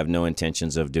now I have no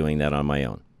intentions of doing that on my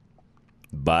own.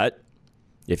 But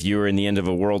if you're in the end of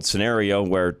a world scenario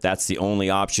where that's the only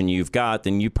option you've got,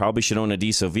 then you probably should own a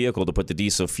diesel vehicle to put the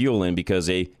diesel fuel in, because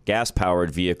a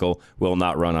gas-powered vehicle will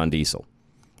not run on diesel,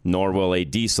 nor will a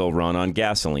diesel run on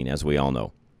gasoline, as we all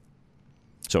know.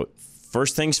 So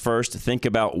first things first, think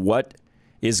about what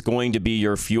is going to be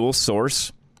your fuel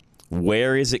source.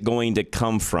 Where is it going to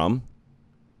come from?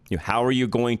 How are you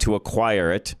going to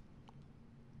acquire it?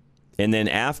 And then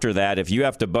after that, if you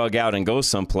have to bug out and go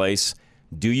someplace,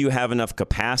 do you have enough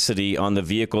capacity on the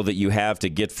vehicle that you have to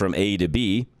get from A to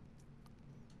B?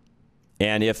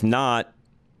 And if not,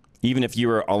 even if you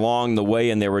were along the way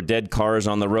and there were dead cars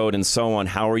on the road and so on,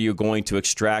 how are you going to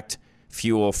extract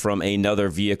fuel from another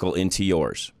vehicle into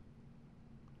yours?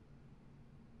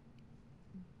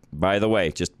 By the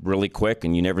way, just really quick,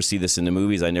 and you never see this in the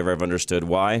movies, I never have understood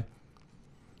why.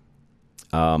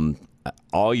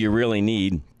 All you really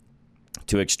need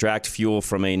to extract fuel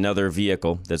from another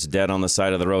vehicle that's dead on the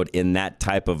side of the road in that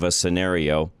type of a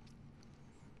scenario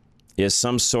is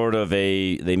some sort of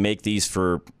they make these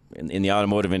for, in the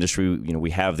automotive industry,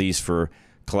 we have these for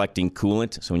collecting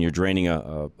coolant. So when you're draining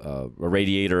a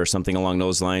radiator or something along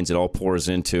those lines, it all pours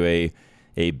into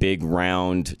a big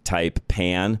round type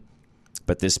pan.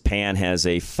 But this pan has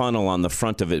a funnel on the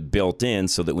front of it built in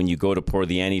so that when you go to pour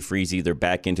the antifreeze either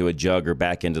back into a jug or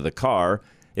back into the car,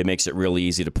 it makes it really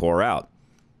easy to pour out.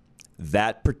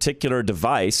 That particular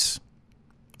device,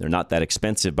 they're not that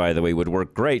expensive, by the way, would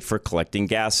work great for collecting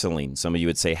gasoline. Some of you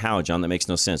would say, how, John? That makes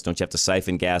no sense. Don't you have to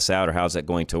siphon gas out, or how's that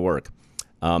going to work?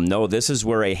 No, this is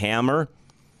where a hammer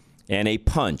and a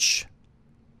punch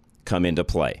come into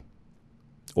play,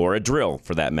 or a drill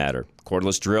for that matter.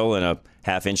 Cordless drill and a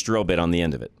half-inch drill bit on the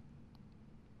end of it.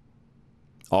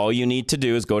 All you need to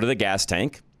do is go to the gas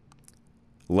tank,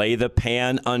 lay the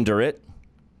pan under it,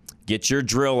 get your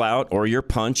drill out or your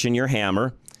punch and your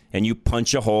hammer, and you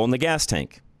punch a hole in the gas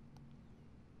tank.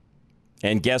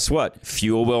 And guess what?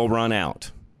 Fuel will run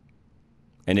out.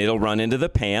 And it'll run into the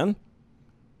pan.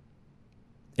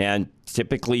 And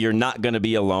typically you're not going to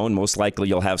be alone. Most likely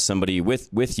you'll have somebody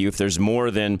with you. If there's more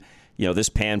than, this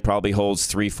pan probably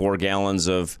holds 3-4 gallons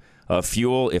of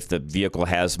fuel. If the vehicle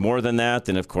has more than that,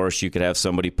 then of course you could have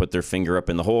somebody put their finger up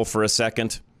in the hole for a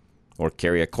second, or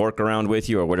carry a cork around with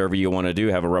you, or whatever you want to do.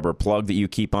 Have a rubber plug that you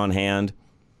keep on hand.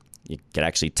 You can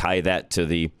actually tie that to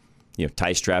the,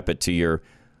 tie strap it to your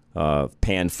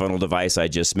pan funnel device I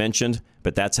just mentioned.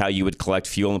 But that's how you would collect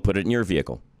fuel and put it in your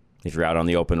vehicle if you're out on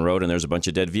the open road and there's a bunch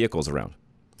of dead vehicles around.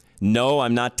 No,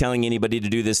 I'm not telling anybody to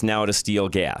do this now to steal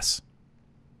gas.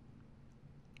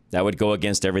 That would go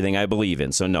against everything I believe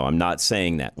in. So no, I'm not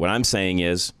saying that. What I'm saying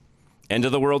is, end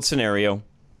of the world scenario,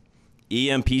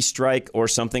 EMP strike or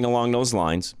something along those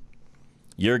lines,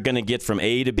 you're going to get from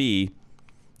A to B,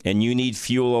 and you need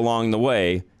fuel along the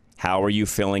way. How are you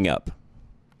filling up?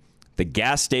 The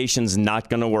gas station's not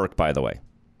going to work, by the way.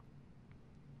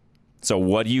 So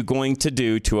what are you going to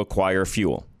do to acquire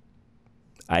fuel?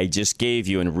 I just gave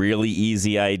you a really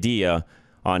easy idea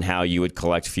on how you would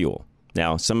collect fuel.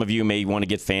 Now, some of you may want to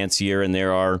get fancier, and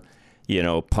there are,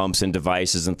 pumps and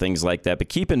devices and things like that. But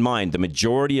keep in mind, the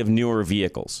majority of newer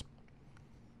vehicles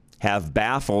have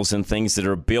baffles and things that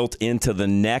are built into the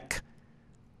neck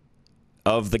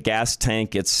of the gas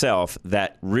tank itself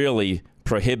that really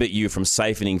prohibit you from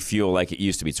siphoning fuel like it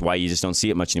used to be. It's why you just don't see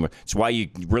it much anymore. It's why you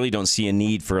really don't see a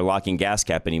need for a locking gas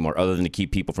cap anymore, other than to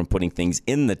keep people from putting things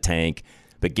in the tank.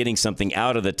 But getting something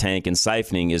out of the tank and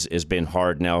siphoning has been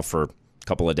hard now for a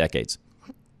couple of decades.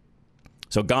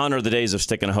 So gone are the days of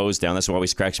sticking a hose down. That's what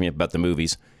always cracks me up about the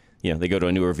movies. You know, they go to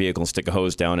a newer vehicle and stick a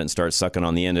hose down it and start sucking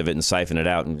on the end of it and siphon it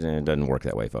out. And it doesn't work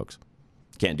that way, folks.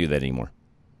 Can't do that anymore.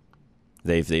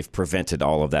 They've prevented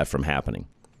all of that from happening.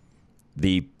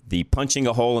 The punching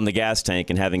a hole in the gas tank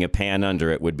and having a pan under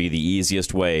it would be the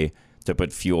easiest way to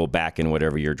put fuel back in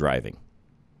whatever you're driving.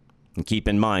 And keep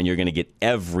in mind, you're going to get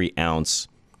every ounce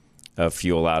of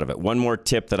fuel out of it. One more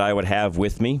tip that I would have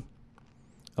with me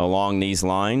along these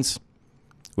lines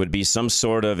would be some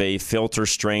sort of a filter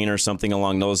strain or something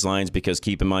along those lines, because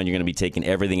keep in mind, you're going to be taking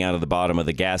everything out of the bottom of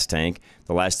the gas tank.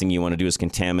 The last thing you want to do is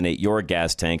contaminate your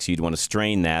gas tank, so you'd want to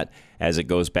strain that as it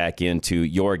goes back into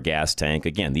your gas tank.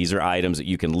 Again, these are items that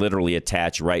you can literally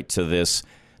attach right to this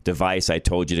device I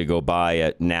told you to go buy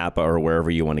at Napa or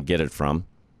wherever you want to get it from.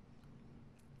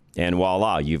 And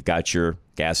voila, you've got your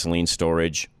gasoline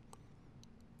storage,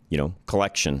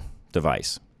 collection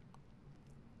device.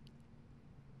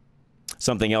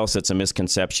 Something else that's a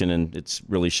misconception, and it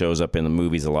really shows up in the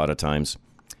movies a lot of times.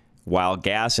 While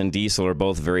gas and diesel are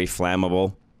both very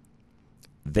flammable,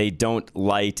 they don't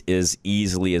light as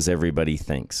easily as everybody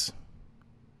thinks.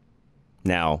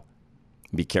 Now,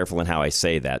 be careful in how I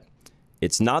say that.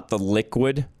 It's not the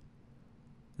liquid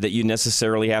that you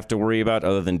necessarily have to worry about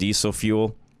other than diesel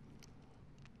fuel.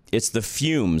 It's the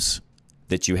fumes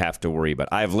that you have to worry about.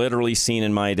 I've literally seen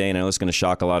in my day, and I know it's going to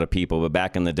shock a lot of people, but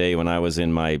back in the day when I was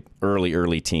in my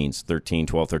early teens,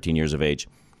 12, 13 years of age,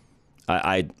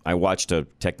 I watched a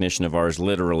technician of ours,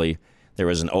 literally, there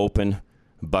was an open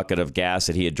bucket of gas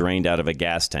that he had drained out of a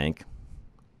gas tank.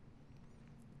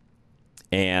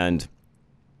 And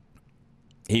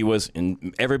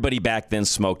everybody back then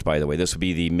smoked, by the way. This would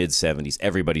be the mid-'70s.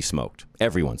 Everybody smoked.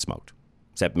 Everyone smoked,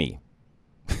 except me.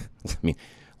 I mean,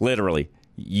 literally.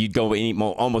 You'd go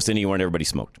almost anywhere and everybody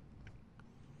smoked.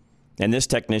 And this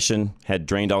technician had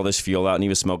drained all this fuel out, and he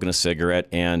was smoking a cigarette,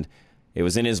 and it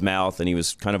was in his mouth, and he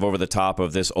was kind of over the top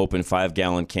of this open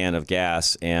 5-gallon can of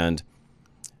gas, and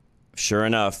sure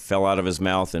enough, fell out of his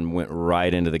mouth and went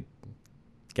right into the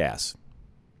gas.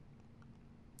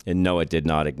 And no, it did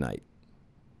not ignite.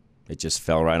 It just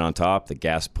fell right on top. The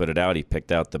gas put it out. He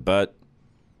picked out the butt.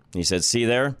 He said, see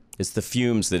there? It's the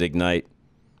fumes that ignite,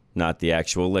 not the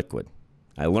actual liquid.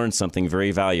 I learned something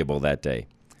very valuable that day.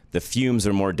 The fumes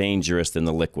are more dangerous than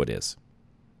the liquid is.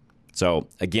 So,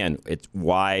 again, it's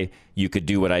why you could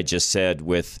do what I just said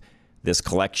with this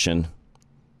collection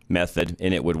method,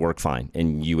 and it would work fine,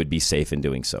 and you would be safe in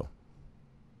doing so.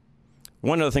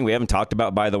 One other thing we haven't talked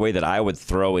about, by the way, that I would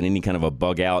throw in any kind of a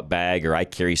bug-out bag, or I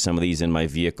carry some of these in my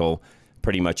vehicle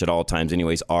pretty much at all times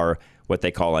anyways, are what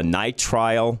they call a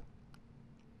nitrile.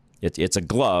 It's a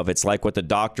glove. It's like what the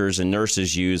doctors and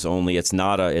nurses use, only it's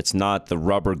not the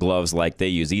rubber gloves like they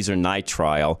use. These are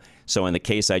nitrile. So in the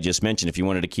case I just mentioned, if you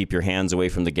wanted to keep your hands away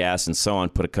from the gas and so on,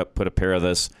 put a pair of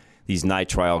these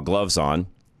nitrile gloves on,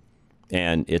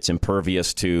 and it's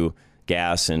impervious to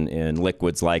gas and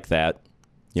liquids like that,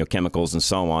 chemicals and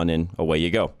so on, and away you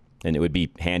go. And it would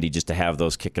be handy just to have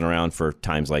those kicking around for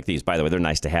times like these. By the way, they're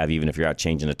nice to have even if you're out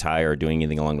changing a tire or doing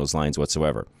anything along those lines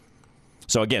whatsoever.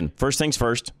 So again, first things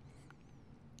first.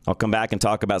 I'll come back and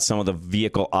talk about some of the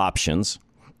vehicle options.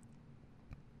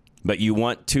 But you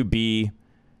want to be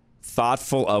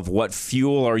thoughtful of what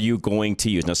fuel are you going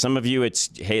to use. Now, some of you, it's,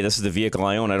 hey, this is the vehicle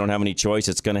I own. I don't have any choice.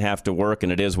 It's going to have to work,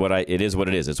 and it is what it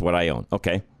is. It's what I own.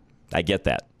 Okay, I get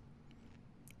that.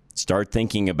 Start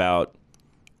thinking about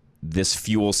this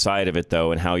fuel side of it,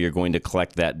 though, and how you're going to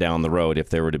collect that down the road if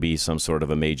there were to be some sort of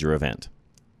a major event.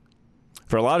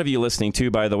 For a lot of you listening,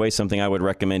 too, by the way, something I would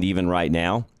recommend even right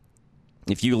now,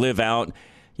 if you live out,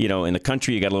 in the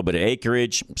country, you got a little bit of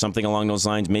acreage, something along those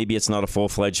lines. Maybe it's not a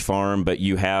full-fledged farm, but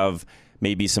you have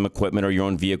maybe some equipment or your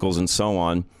own vehicles and so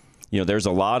on. There's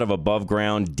a lot of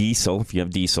above-ground diesel, if you have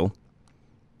diesel.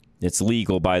 It's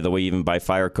legal, by the way, even by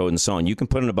fire code and so on. You can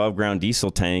put an above-ground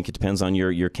diesel tank. It depends on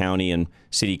your county and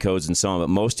city codes and so on. But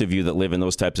most of you that live in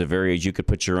those types of areas, you could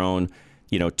put your own,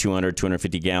 200,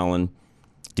 250-gallon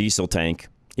diesel tank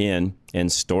in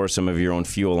and store some of your own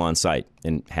fuel on site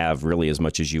and have really as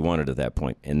much as you wanted at that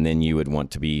point. And then you would want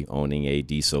to be owning a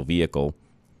diesel vehicle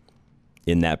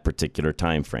in that particular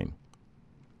time frame.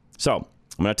 So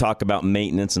I'm going to talk about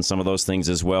maintenance and some of those things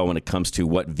as well when it comes to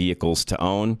what vehicles to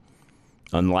own.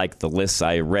 Unlike the lists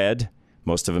I read,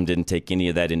 most of them didn't take any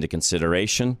of that into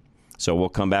consideration. So we'll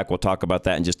come back. We'll talk about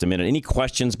that in just a minute. Any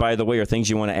questions, by the way, or things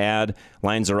you want to add?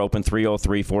 Lines are open,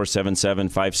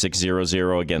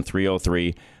 303-477-5600. Again,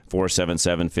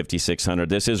 303-477-5600.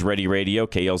 This is Ready Radio,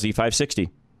 KLZ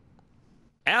 560.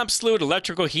 Absolute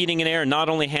Electrical Heating and Air not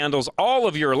only handles all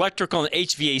of your electrical and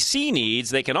HVAC needs,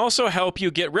 they can also help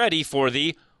you get ready for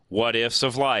the what-ifs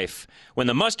of life. When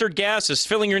the mustard gas is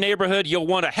filling your neighborhood, you'll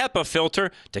want a HEPA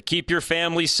filter to keep your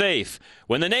family safe.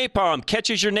 When the napalm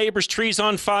catches your neighbor's trees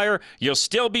on fire, you'll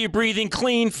still be breathing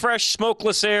clean, fresh,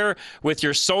 smokeless air with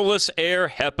your Solus Air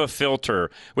HEPA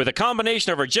filter. With a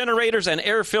combination of our generators and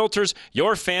air filters,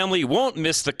 your family won't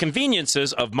miss the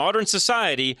conveniences of modern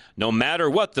society, no matter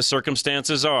what the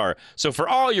circumstances are. So for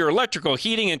all your electrical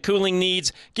heating and cooling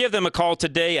needs, give them a call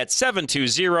today at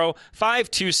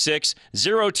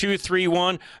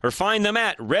 720-526-0231 or find them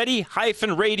at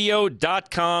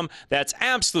ready-radio.com. That's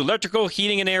Absolute Electrical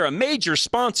Heating and Air, a major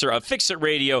sponsor of Fix It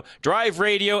Radio, Drive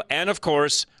Radio, and of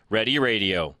course, Ready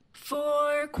Radio.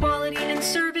 For quality and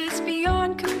service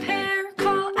beyond compare,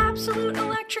 call Absolute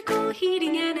Electrical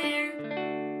Heating and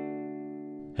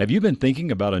Air. Have you been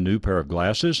thinking about a new pair of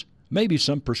glasses? Maybe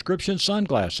some prescription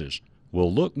sunglasses?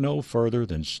 Well, look no further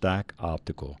than Stack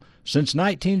Optical. Since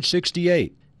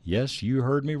 1968, yes, you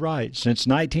heard me right. Since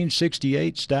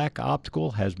 1968, Stack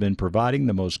Optical has been providing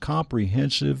the most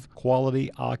comprehensive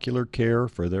quality ocular care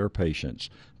for their patients.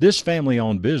 This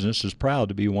family-owned business is proud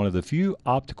to be one of the few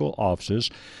optical offices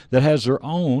that has their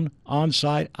own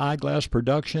on-site eyeglass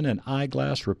production and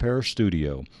eyeglass repair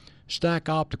studio. Stack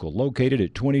Optical, located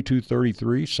at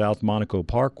 2233 South Monaco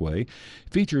Parkway,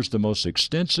 features the most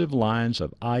extensive lines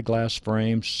of eyeglass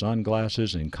frames,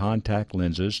 sunglasses, and contact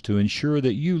lenses to ensure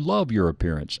that you love your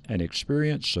appearance and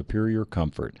experience superior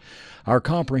comfort. Our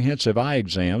comprehensive eye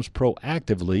exams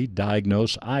proactively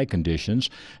diagnose eye conditions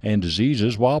and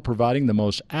diseases while providing the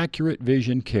most accurate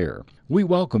vision care. We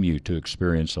welcome you to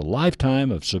experience a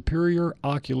lifetime of superior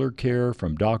ocular care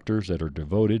from doctors that are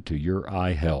devoted to your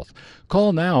eye health.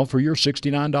 Call now for your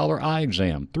 $69 eye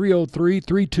exam,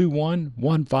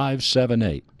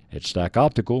 303-321-1578. At Stack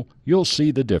Optical, you'll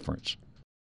see the difference.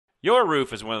 Your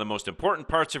roof is one of the most important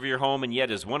parts of your home and yet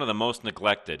is one of the most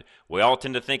neglected. We all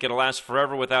tend to think it'll last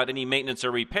forever without any maintenance or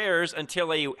repairs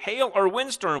until a hail or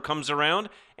windstorm comes around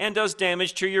and does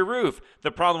damage to your roof.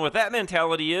 The problem with that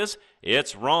mentality is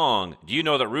it's wrong. Do you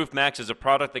know that Roof Max is a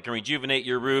product that can rejuvenate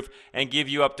your roof and give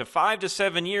you up to 5 to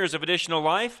 7 years of additional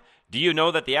life? Do you know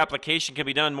that the application can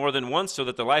be done more than once so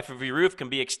that the life of your roof can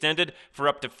be extended for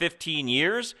up to 15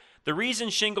 years? The reason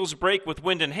shingles break with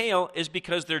wind and hail is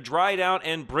because they're dried out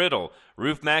and brittle.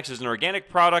 Roof Max is an organic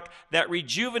product that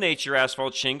rejuvenates your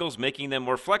asphalt shingles, making them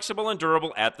more flexible and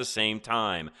durable at the same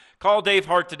time. Call Dave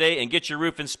Hart today and get your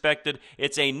roof inspected.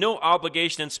 It's a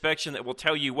no-obligation inspection that will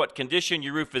tell you what condition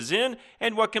your roof is in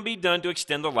and what can be done to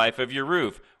extend the life of your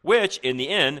roof, which, in the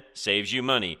end, saves you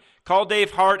money. Call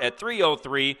Dave Hart at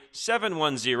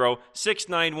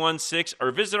 303-710-6916 or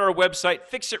visit our website,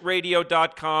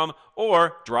 fixitradio.com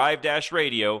or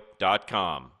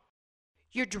drive-radio.com.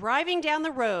 You're driving down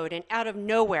the road and out of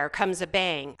nowhere comes a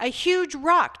bang. A huge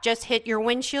rock just hit your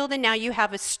windshield and now you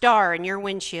have a star in your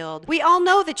windshield. We all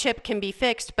know the chip can be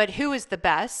fixed, but who is the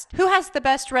best? Who has the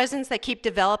best resins that keep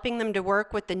developing them to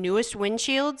work with the newest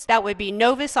windshields? That would be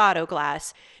Novus Auto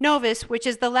Glass. Novus, which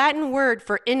is the Latin word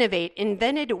for innovate,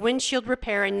 invented windshield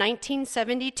repair in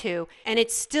 1972, and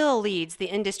it still leads the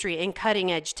industry in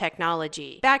cutting-edge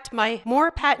technology. Backed by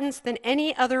more patents than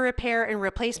any other repair and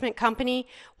replacement company,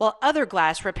 while other glass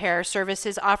repair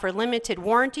services offer limited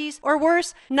warranties, or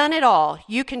worse, none at all.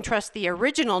 You can trust the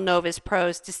original Novus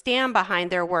pros to stand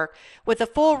behind their work with a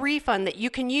full refund that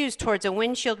you can use towards a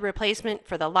windshield replacement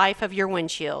for the life of your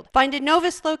windshield. Find a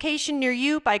Novus location near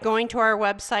you by going to our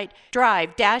website,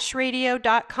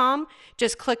 drive-radio.com.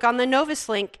 Just click on the Novus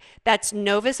link. That's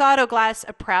Novus Auto Glass,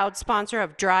 a proud sponsor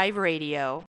of Drive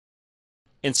Radio.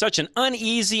 In such an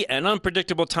uneasy and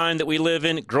unpredictable time that we live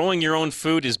in, growing your own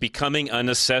food is becoming a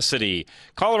necessity.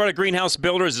 Colorado Greenhouse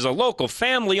Builders is a local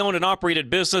family-owned and operated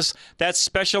business that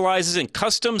specializes in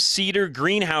custom cedar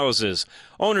greenhouses.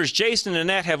 Owners Jason and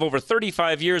Annette have over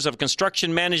 35 years of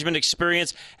construction management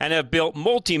experience and have built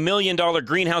multi-million-dollar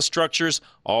greenhouse structures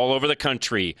all over the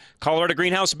country. Colorado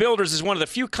Greenhouse Builders is one of the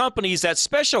few companies that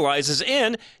specializes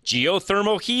in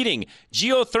geothermal heating.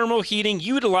 Geothermal heating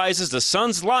utilizes the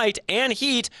sun's light and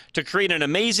heat to create an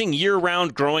amazing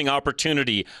year-round growing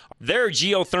opportunity. Their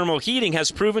geothermal heating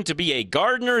has proven to be a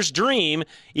gardener's dream,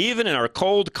 even in our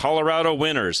cold Colorado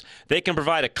winters. They can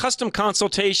provide a custom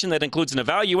consultation that includes an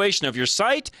evaluation of your site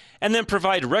right and then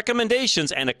provide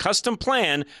recommendations and a custom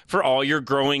plan for all your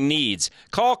growing needs.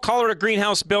 Call Colorado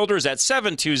Greenhouse Builders at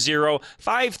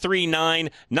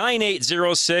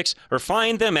 720-539-9806 or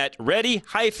find them at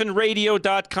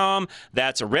ready-radio.com.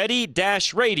 That's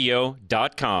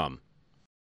ready-radio.com.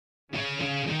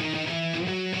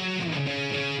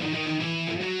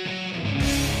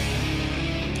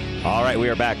 All right, we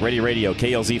are back. Ready Radio,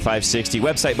 KLZ 560.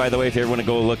 Website, by the way, if you ever want to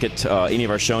go look at any of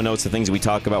our show notes, the things we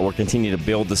talk about, we're continuing to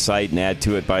build the site and add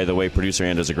to it. By the way, producer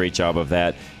Ann does a great job of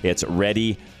that. It's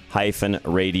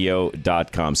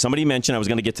ready-radio.com. Somebody mentioned, I was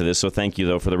going to get to this, so thank you,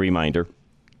 though, for the reminder,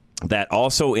 that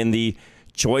also in the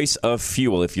choice of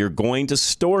fuel, if you're going to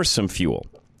store some fuel,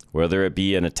 whether it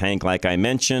be in a tank like I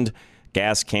mentioned,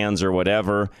 gas cans or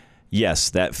whatever,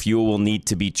 yes, that fuel will need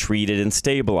to be treated and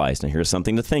stabilized. Now, here's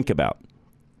something to think about.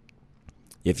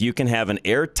 If you can have an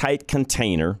airtight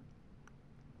container,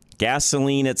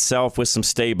 gasoline itself with some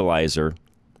stabilizer,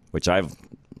 which I've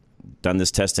done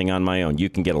this testing on my own, you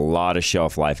can get a lot of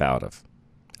shelf life out of.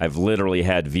 I've literally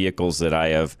had vehicles that I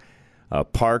have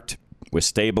parked with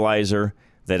stabilizer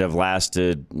that have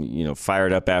lasted,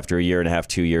 fired up after a year and a half,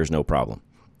 2 years, no problem.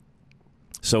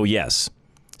 So yes,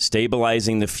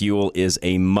 stabilizing the fuel is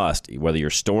a must. Whether you're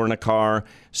storing a car,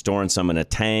 storing some in a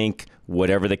tank,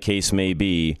 whatever the case may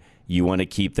be, you want to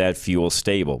keep that fuel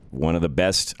stable. One of the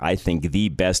best, I think the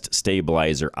best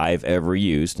stabilizer I've ever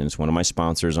used, and it's one of my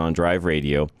sponsors on Drive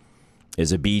Radio,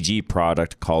 is a BG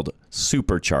product called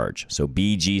Supercharge. So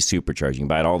BG Supercharge. You can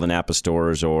buy it at all the Napa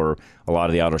stores, or a lot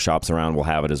of the auto shops around will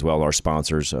have it as well. Our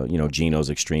sponsors, Geno's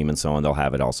Extreme and so on, they'll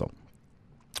have it also.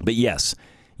 But yes,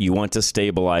 you want to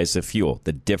stabilize the fuel.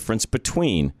 The difference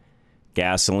between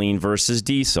gasoline versus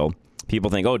diesel, people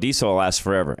think, oh, diesel will last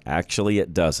forever. Actually,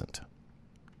 it doesn't.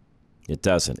 It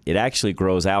doesn't. It actually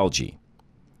grows algae.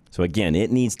 So again,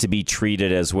 it needs to be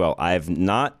treated as well. I've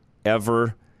not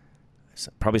ever,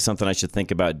 probably something I should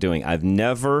think about doing, I've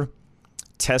never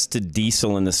tested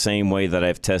diesel in the same way that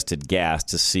I've tested gas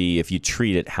to see if you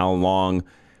treat it, how long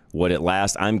would it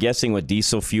last. I'm guessing with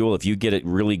diesel fuel, if you get it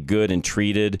really good and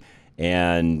treated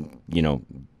and,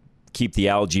 keep the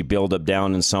algae buildup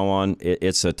down and so on,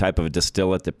 it's a type of a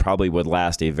distillate that probably would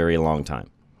last a very long time.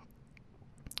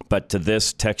 But to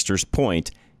this texter's point,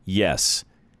 yes,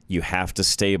 you have to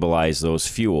stabilize those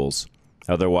fuels.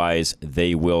 Otherwise,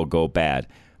 they will go bad.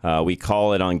 We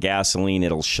call it on gasoline,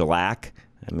 it'll shellac.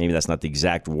 Maybe that's not the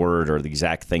exact word or the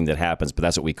exact thing that happens, but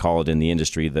that's what we call it in the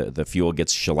industry. The fuel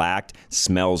gets shellacked,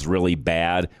 smells really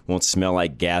bad, won't smell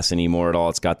like gas anymore at all.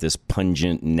 It's got this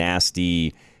pungent,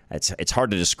 nasty, it's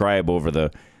hard to describe over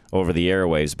the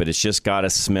airwaves, but it's just got to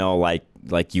smell like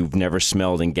you've never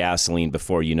smelled in gasoline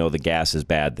before. You know the gas is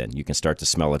bad then. You can start to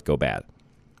smell it go bad.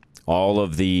 All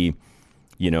of the,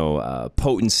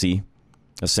 potency,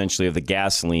 essentially, of the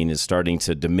gasoline is starting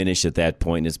to diminish at that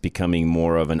point. It's becoming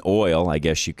more of an oil, I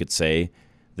guess you could say,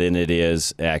 than it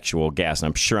is actual gas. And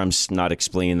I'm sure I'm not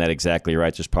explaining that exactly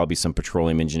right. There's probably some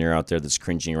petroleum engineer out there that's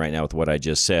cringing right now with what I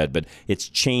just said. But it's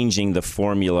changing the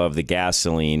formula of the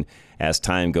gasoline as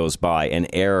time goes by, and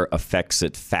air affects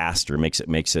it faster, makes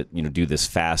it do this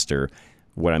faster.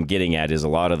 What I'm getting at is a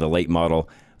lot of the late model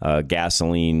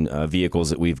gasoline vehicles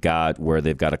that we've got, where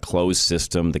they've got a closed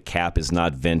system, the cap is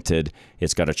not vented,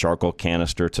 it's got a charcoal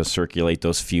canister to circulate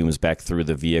those fumes back through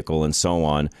the vehicle and so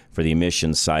on for the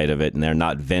emissions side of it, and they're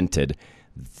not vented.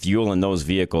 Fuel in those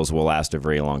vehicles will last a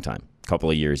very long time, a couple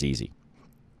of years easy.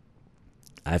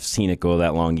 I've seen it go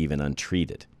that long even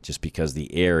untreated, just because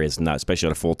the air is not, especially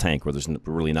on a full tank where there's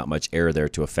really not much air there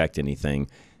to affect anything,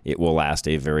 it will last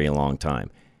a very long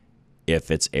time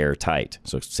if it's airtight.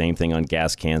 So same thing on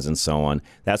gas cans and so on.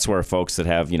 That's where folks that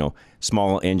have,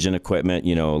 small engine equipment,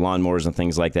 lawnmowers and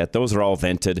things like that, those are all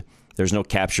vented. There's no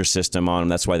capture system on them.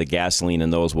 That's why the gasoline in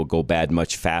those will go bad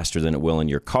much faster than it will in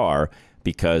your car,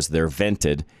 because they're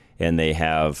vented. And they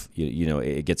have,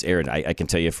 it gets aired. I can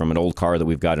tell you from an old car that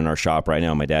we've got in our shop right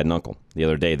now, my dad and uncle, the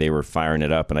other day, they were firing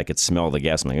it up and I could smell the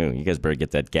gas. I'm like, oh, you guys better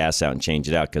get that gas out and change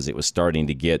it out, because it was starting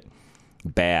to get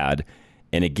bad.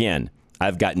 And again,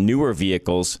 I've got newer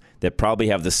vehicles that probably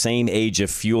have the same age of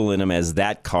fuel in them as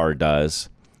that car does.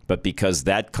 But because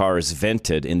that car is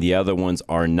vented and the other ones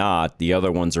are not, the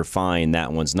other ones are fine,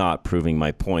 that one's not, proving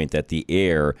my point that the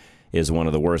air is one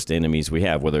of the worst enemies we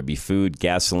have, whether it be food,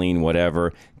 gasoline,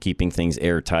 whatever. Keeping things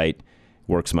airtight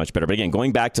works much better. But again,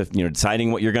 going back to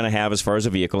deciding what you're going to have as far as a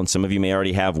vehicle, and some of you may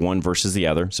already have one versus the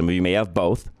other. Some of you may have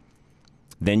both.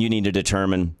 Then you need to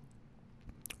determine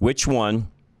which one,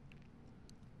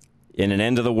 in an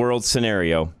end-of-the-world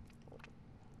scenario,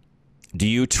 do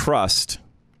you trust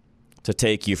to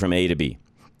take you from A to B?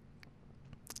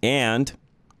 And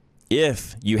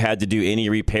if you had to do any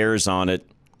repairs on it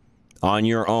on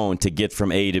your own to get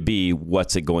from A to B,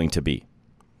 what's it going to be?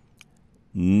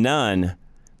 None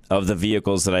of the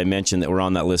vehicles that I mentioned that were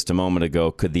on that list a moment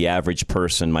ago could the average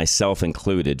person, myself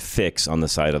included, fix on the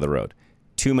side of the road.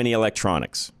 Too many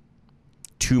electronics.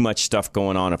 Too much stuff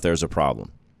going on if there's a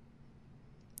problem.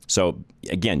 So,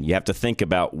 again, you have to think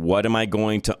about, what am I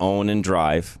going to own and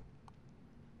drive?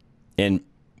 And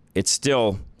it's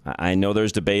still, I know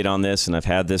there's debate on this, and I've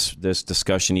had this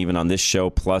discussion even on this show,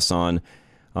 plus on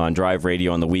Drive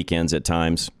Radio on the weekends at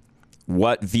times.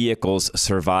 What vehicles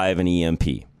survive an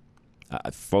EMP?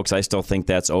 Folks, I still think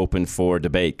that's open for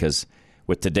debate, because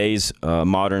with today's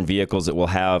modern vehicles, it will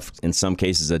have, in some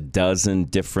cases, a dozen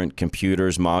different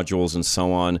computers, modules, and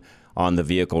so on the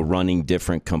vehicle running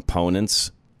different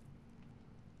components.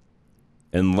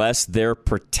 Unless they're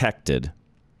protected,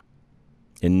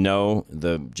 and no,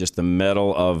 just the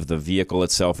metal of the vehicle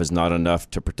itself is not enough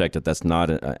to protect it. That's not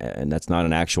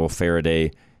an actual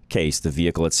Faraday case. The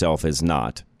vehicle itself is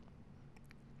not.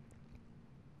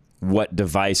 What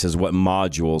devices, what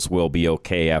modules will be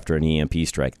okay after an EMP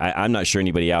strike? I'm not sure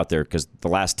anybody out there, because the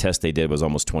last test they did was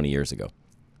almost 20 years ago.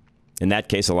 In that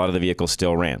case, a lot of the vehicles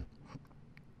still ran.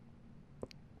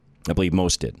 I believe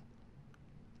most did.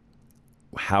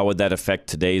 How would that affect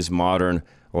today's modern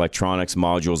electronics,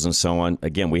 modules, and so on?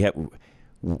 Again,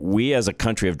 we as a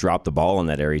country have dropped the ball in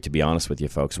that area, to be honest with you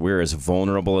folks. We're as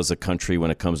vulnerable as a country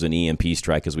when it comes to an EMP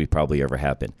strike as we probably ever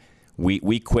have been.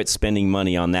 We quit spending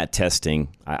money on that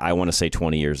testing, I want to say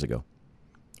 20 years ago.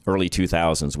 Early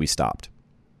 2000s, we stopped.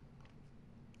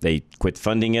 They quit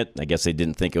funding it. I guess they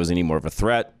didn't think it was any more of a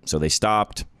threat, so they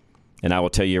stopped. And I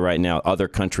will tell you right now, other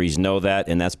countries know that,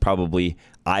 and that's probably,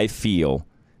 I feel,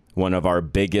 one of our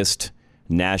biggest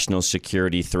national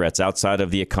security threats outside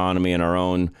of the economy and our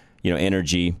own,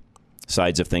 energy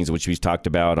sides of things, which we've talked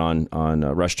about on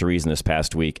Rush to Reason this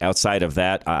past week. Outside of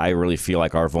that, I really feel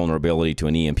like our vulnerability to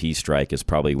an EMP strike is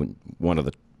probably one of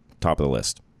the top of the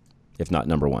list, if not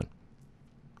number one.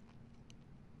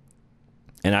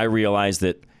 And I realized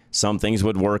that some things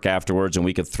would work afterwards, and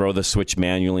we could throw the switch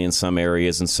manually in some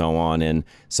areas and so on, and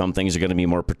some things are going to be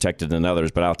more protected than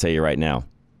others. But I'll tell you right now,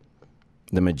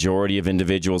 the majority of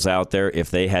individuals out there,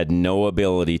 if they had no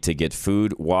ability to get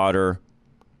food, water,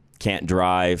 can't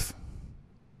drive,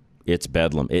 it's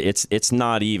bedlam. It's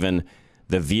not even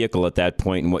the vehicle at that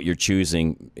point and what you're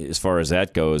choosing as far as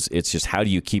that goes. It's just, how do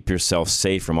you keep yourself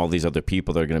safe from all these other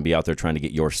people that are going to be out there trying to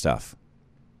get your stuff?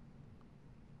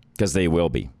 Because they will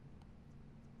be.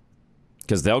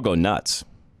 Because they'll go nuts.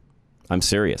 I'm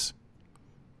serious.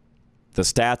 The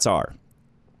stats are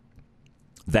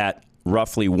that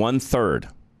roughly 1/3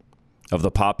 of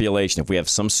the population, if we have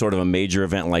some sort of a major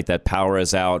event like that, power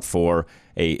is out for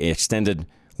an extended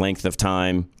length of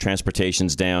time,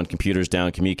 transportation's down, computers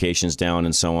down, communications down,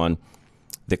 and so on,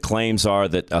 the claims are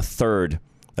that 1/3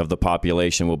 of the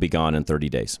population will be gone in 30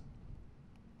 days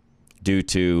due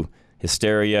to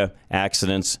hysteria,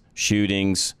 accidents,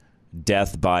 shootings,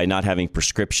 death by not having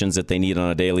prescriptions that they need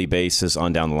on a daily basis.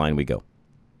 On down the line we go.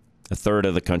 1/3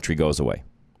 of the country goes away.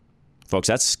 Folks,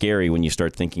 that's scary when you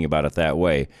start thinking about it that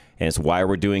way, and it's why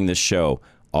we're doing this show.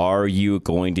 Are you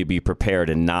going to be prepared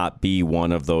and not be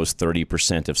one of those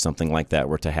 30% if something like that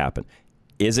were to happen?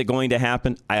 Is it going to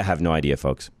happen? I have no idea,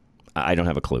 folks. I don't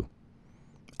have a clue.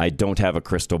 I don't have a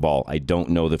crystal ball. I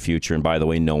don't know the future, and by the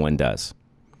way, no one does.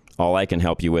 All I can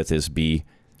help you with is be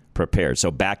prepared.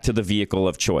 So back to the vehicle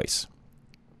of choice.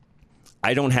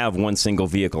 I don't have one single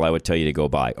vehicle I would tell you to go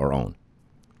buy or own.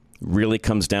 It really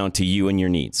comes down to you and your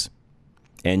needs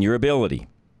and your ability.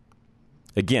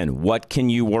 Again, what can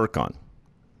you work on?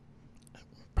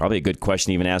 Probably a good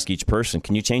question to even ask each person.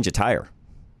 Can you change a tire?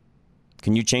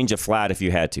 Can you change a flat if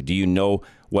you had to? Do you know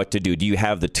what to do? Do you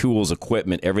have the tools,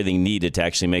 equipment, everything needed to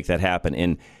actually make that happen?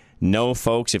 And no,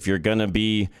 folks, if you're going to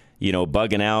be,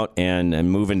 bugging out and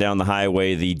moving down the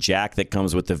highway, the jack that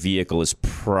comes with the vehicle is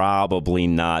probably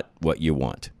not what you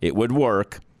want. It would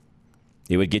work.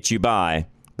 It would get you by,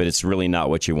 but it's really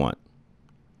not what you want.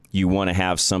 You want to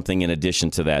have something in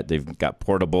addition to that. They've got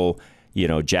portable,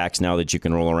 jacks now that you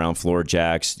can roll around, floor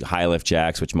jacks, high lift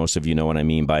jacks, which most of you know what I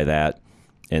mean by that,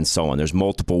 and so on. There's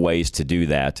multiple ways to do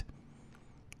that.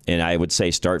 And I would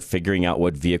say start figuring out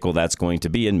what vehicle that's going to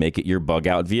be and make it your bug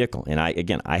out vehicle. And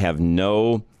I have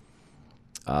no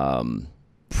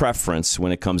preference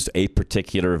when it comes to a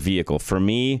particular vehicle. For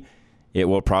me, it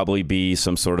will probably be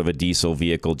some sort of a diesel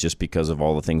vehicle just because of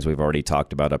all the things we've already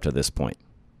talked about up to this point.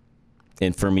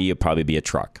 And for me, it'd probably be a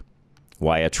truck.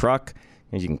 Why a truck?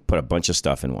 Because you can put a bunch of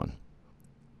stuff in one.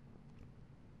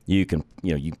 You can,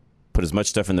 you put as much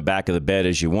stuff in the back of the bed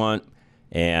as you want.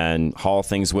 and haul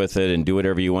things with it and do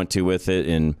whatever you want to with it.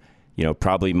 And,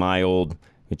 probably my old,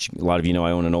 which a lot of you know,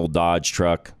 I own an old Dodge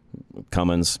truck,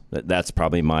 Cummins. That's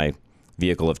probably my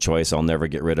vehicle of choice. I'll never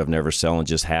get rid of, never sell, and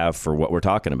just have for what we're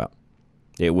talking about.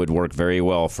 It would work very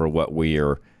well for what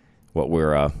we're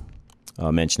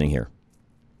mentioning here.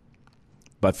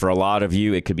 But for a lot of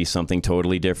you, it could be something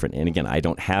totally different. And again, I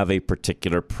don't have a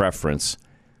particular preference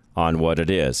on what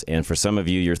it is. And for some of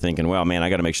you, you're thinking, well, man,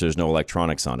 I got to make sure there's no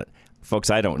electronics on it.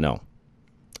 Folks, I don't know.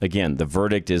 Again, the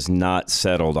verdict is not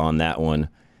settled on that one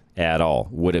at all.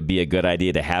 Would it be a good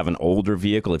idea to have an older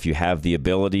vehicle if you have the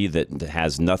ability that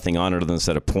has nothing on it other than a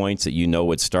set of points that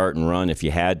would start and run if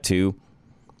you had to?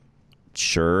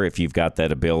 Sure, if you've got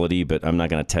that ability, but I'm not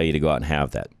going to tell you to go out and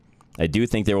have that. I do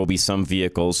think there will be some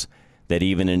vehicles that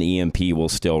even an EMP will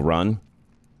still run.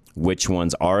 Which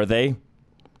ones are they?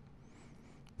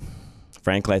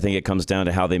 Frankly, I think it comes down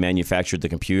to how they manufactured the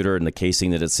computer and the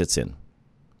casing that it sits in.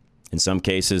 In some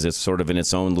cases, it's sort of in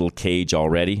its own little cage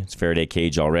already. It's Faraday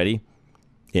cage already.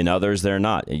 In others, they're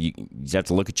not. You have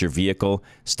to look at your vehicle,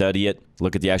 study it,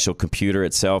 look at the actual computer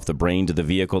itself, the brain to the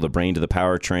vehicle, the brain to the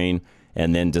powertrain,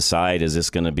 and then decide, is this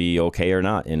going to be okay or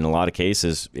not? In a lot of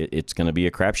cases, it's going to be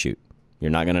a crapshoot. You're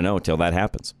not going to know until that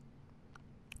happens.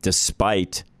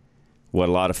 Despite what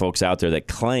a lot of folks out there that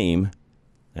claim,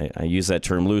 I use that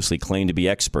term loosely, claim to be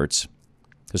experts,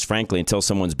 because frankly, until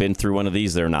someone's been through one of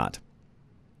these, they're not.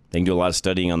 They can do a lot of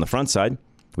studying on the front side.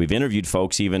 We've interviewed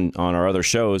folks even on our other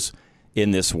shows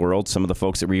in this world, some of the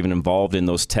folks that were even involved in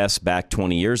those tests back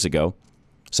 20 years ago.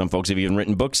 Some folks have even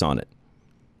written books on it,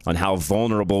 on how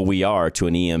vulnerable we are to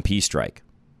an EMP strike.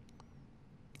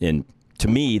 And to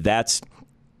me, that's,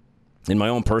 in my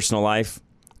own personal life,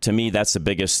 to me, that's the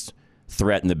biggest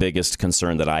threat and the biggest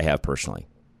concern that I have personally.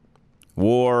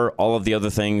 War, all of the other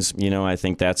things, I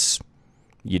think that's,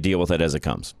 you deal with it as it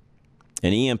comes.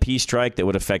 An EMP strike that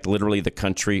would affect literally the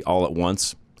country all at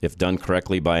once, if done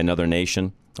correctly by another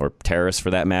nation, or terrorists for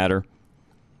that matter,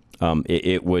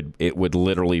 it would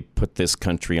literally put this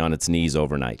country on its knees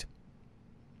overnight.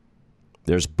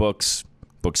 There's books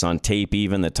on tape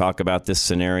even, that talk about this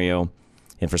scenario.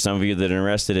 And for some of you that are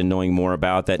interested in knowing more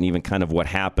about that and even kind of what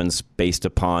happens based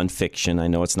upon fiction, I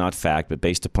know it's not fact, but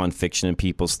based upon fiction and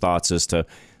people's thoughts as to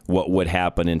what would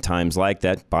happen in times like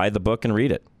that, buy the book and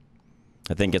read it.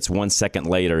 I think it's 1 Second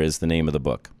Later is the name of the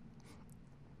book.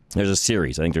 There's a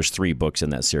series. I think there's 3 books in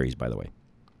that series, by the way.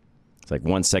 It's like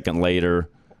 1 Second Later,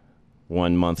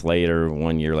 1 month later,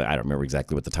 1 year later. I don't remember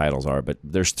exactly what the titles are, but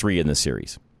there's 3 in the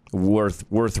series.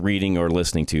 Worth reading or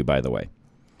listening to, by the way.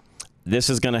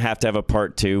 This is going to have a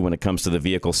part 2 when it comes to the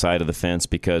vehicle side of the fence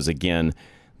because, again,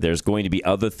 there's going to be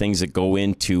other things that go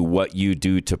into what you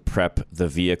do to prep the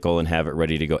vehicle and have it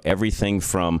ready to go. Everything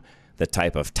from the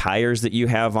type of tires that you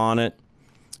have on it,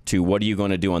 to what are you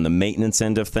going to do on the maintenance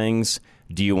end of things?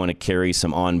 Do you want to carry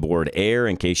some onboard air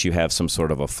in case you have some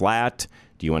sort of a flat?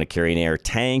 Do you want to carry an air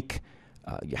tank?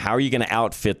 How are you going to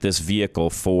outfit this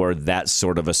vehicle for that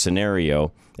sort of a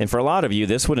scenario? And for a lot of you,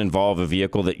 this would involve a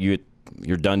vehicle that you're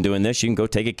done doing this. You can go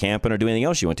take it camping or do anything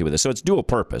else you want to with it. So it's dual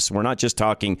purpose. We're not just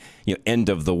talking end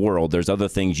of the world. There's other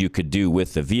things you could do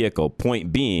with the vehicle.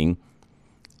 Point being,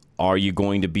 are you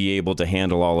going to be able to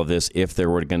handle all of this if there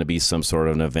were going to be some sort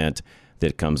of an event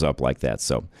that comes up like that?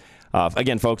 So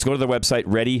again, folks, go to the website,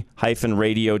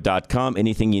 ready-radio.com.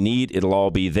 Anything you need, it'll all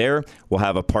be there. We'll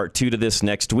have a part 2 to this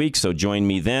next week, so join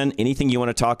me then. Anything you want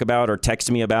to talk about or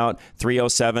text me about,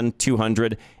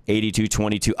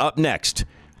 307-200-8222. Up next,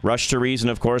 Rush to Reason,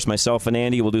 of course. Myself and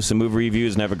Andy will do some movie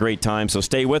reviews and have a great time, so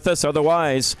stay with us.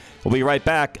 Otherwise, we'll be right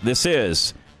back. This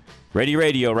is Ready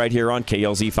Radio right here on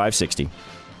KLZ 560.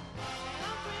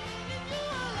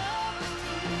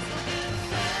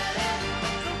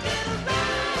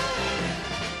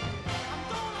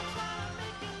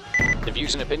 The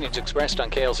views and opinions expressed on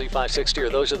KLZ 560 are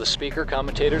those of the speaker,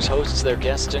 commentators, hosts, their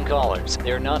guests, and callers.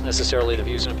 They are not necessarily the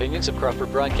views and opinions of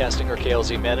Crawford Broadcasting or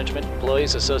KLZ management,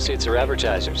 employees, associates, or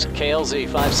advertisers. KLZ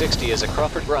 560 is a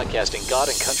Crawford Broadcasting God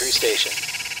and Country station.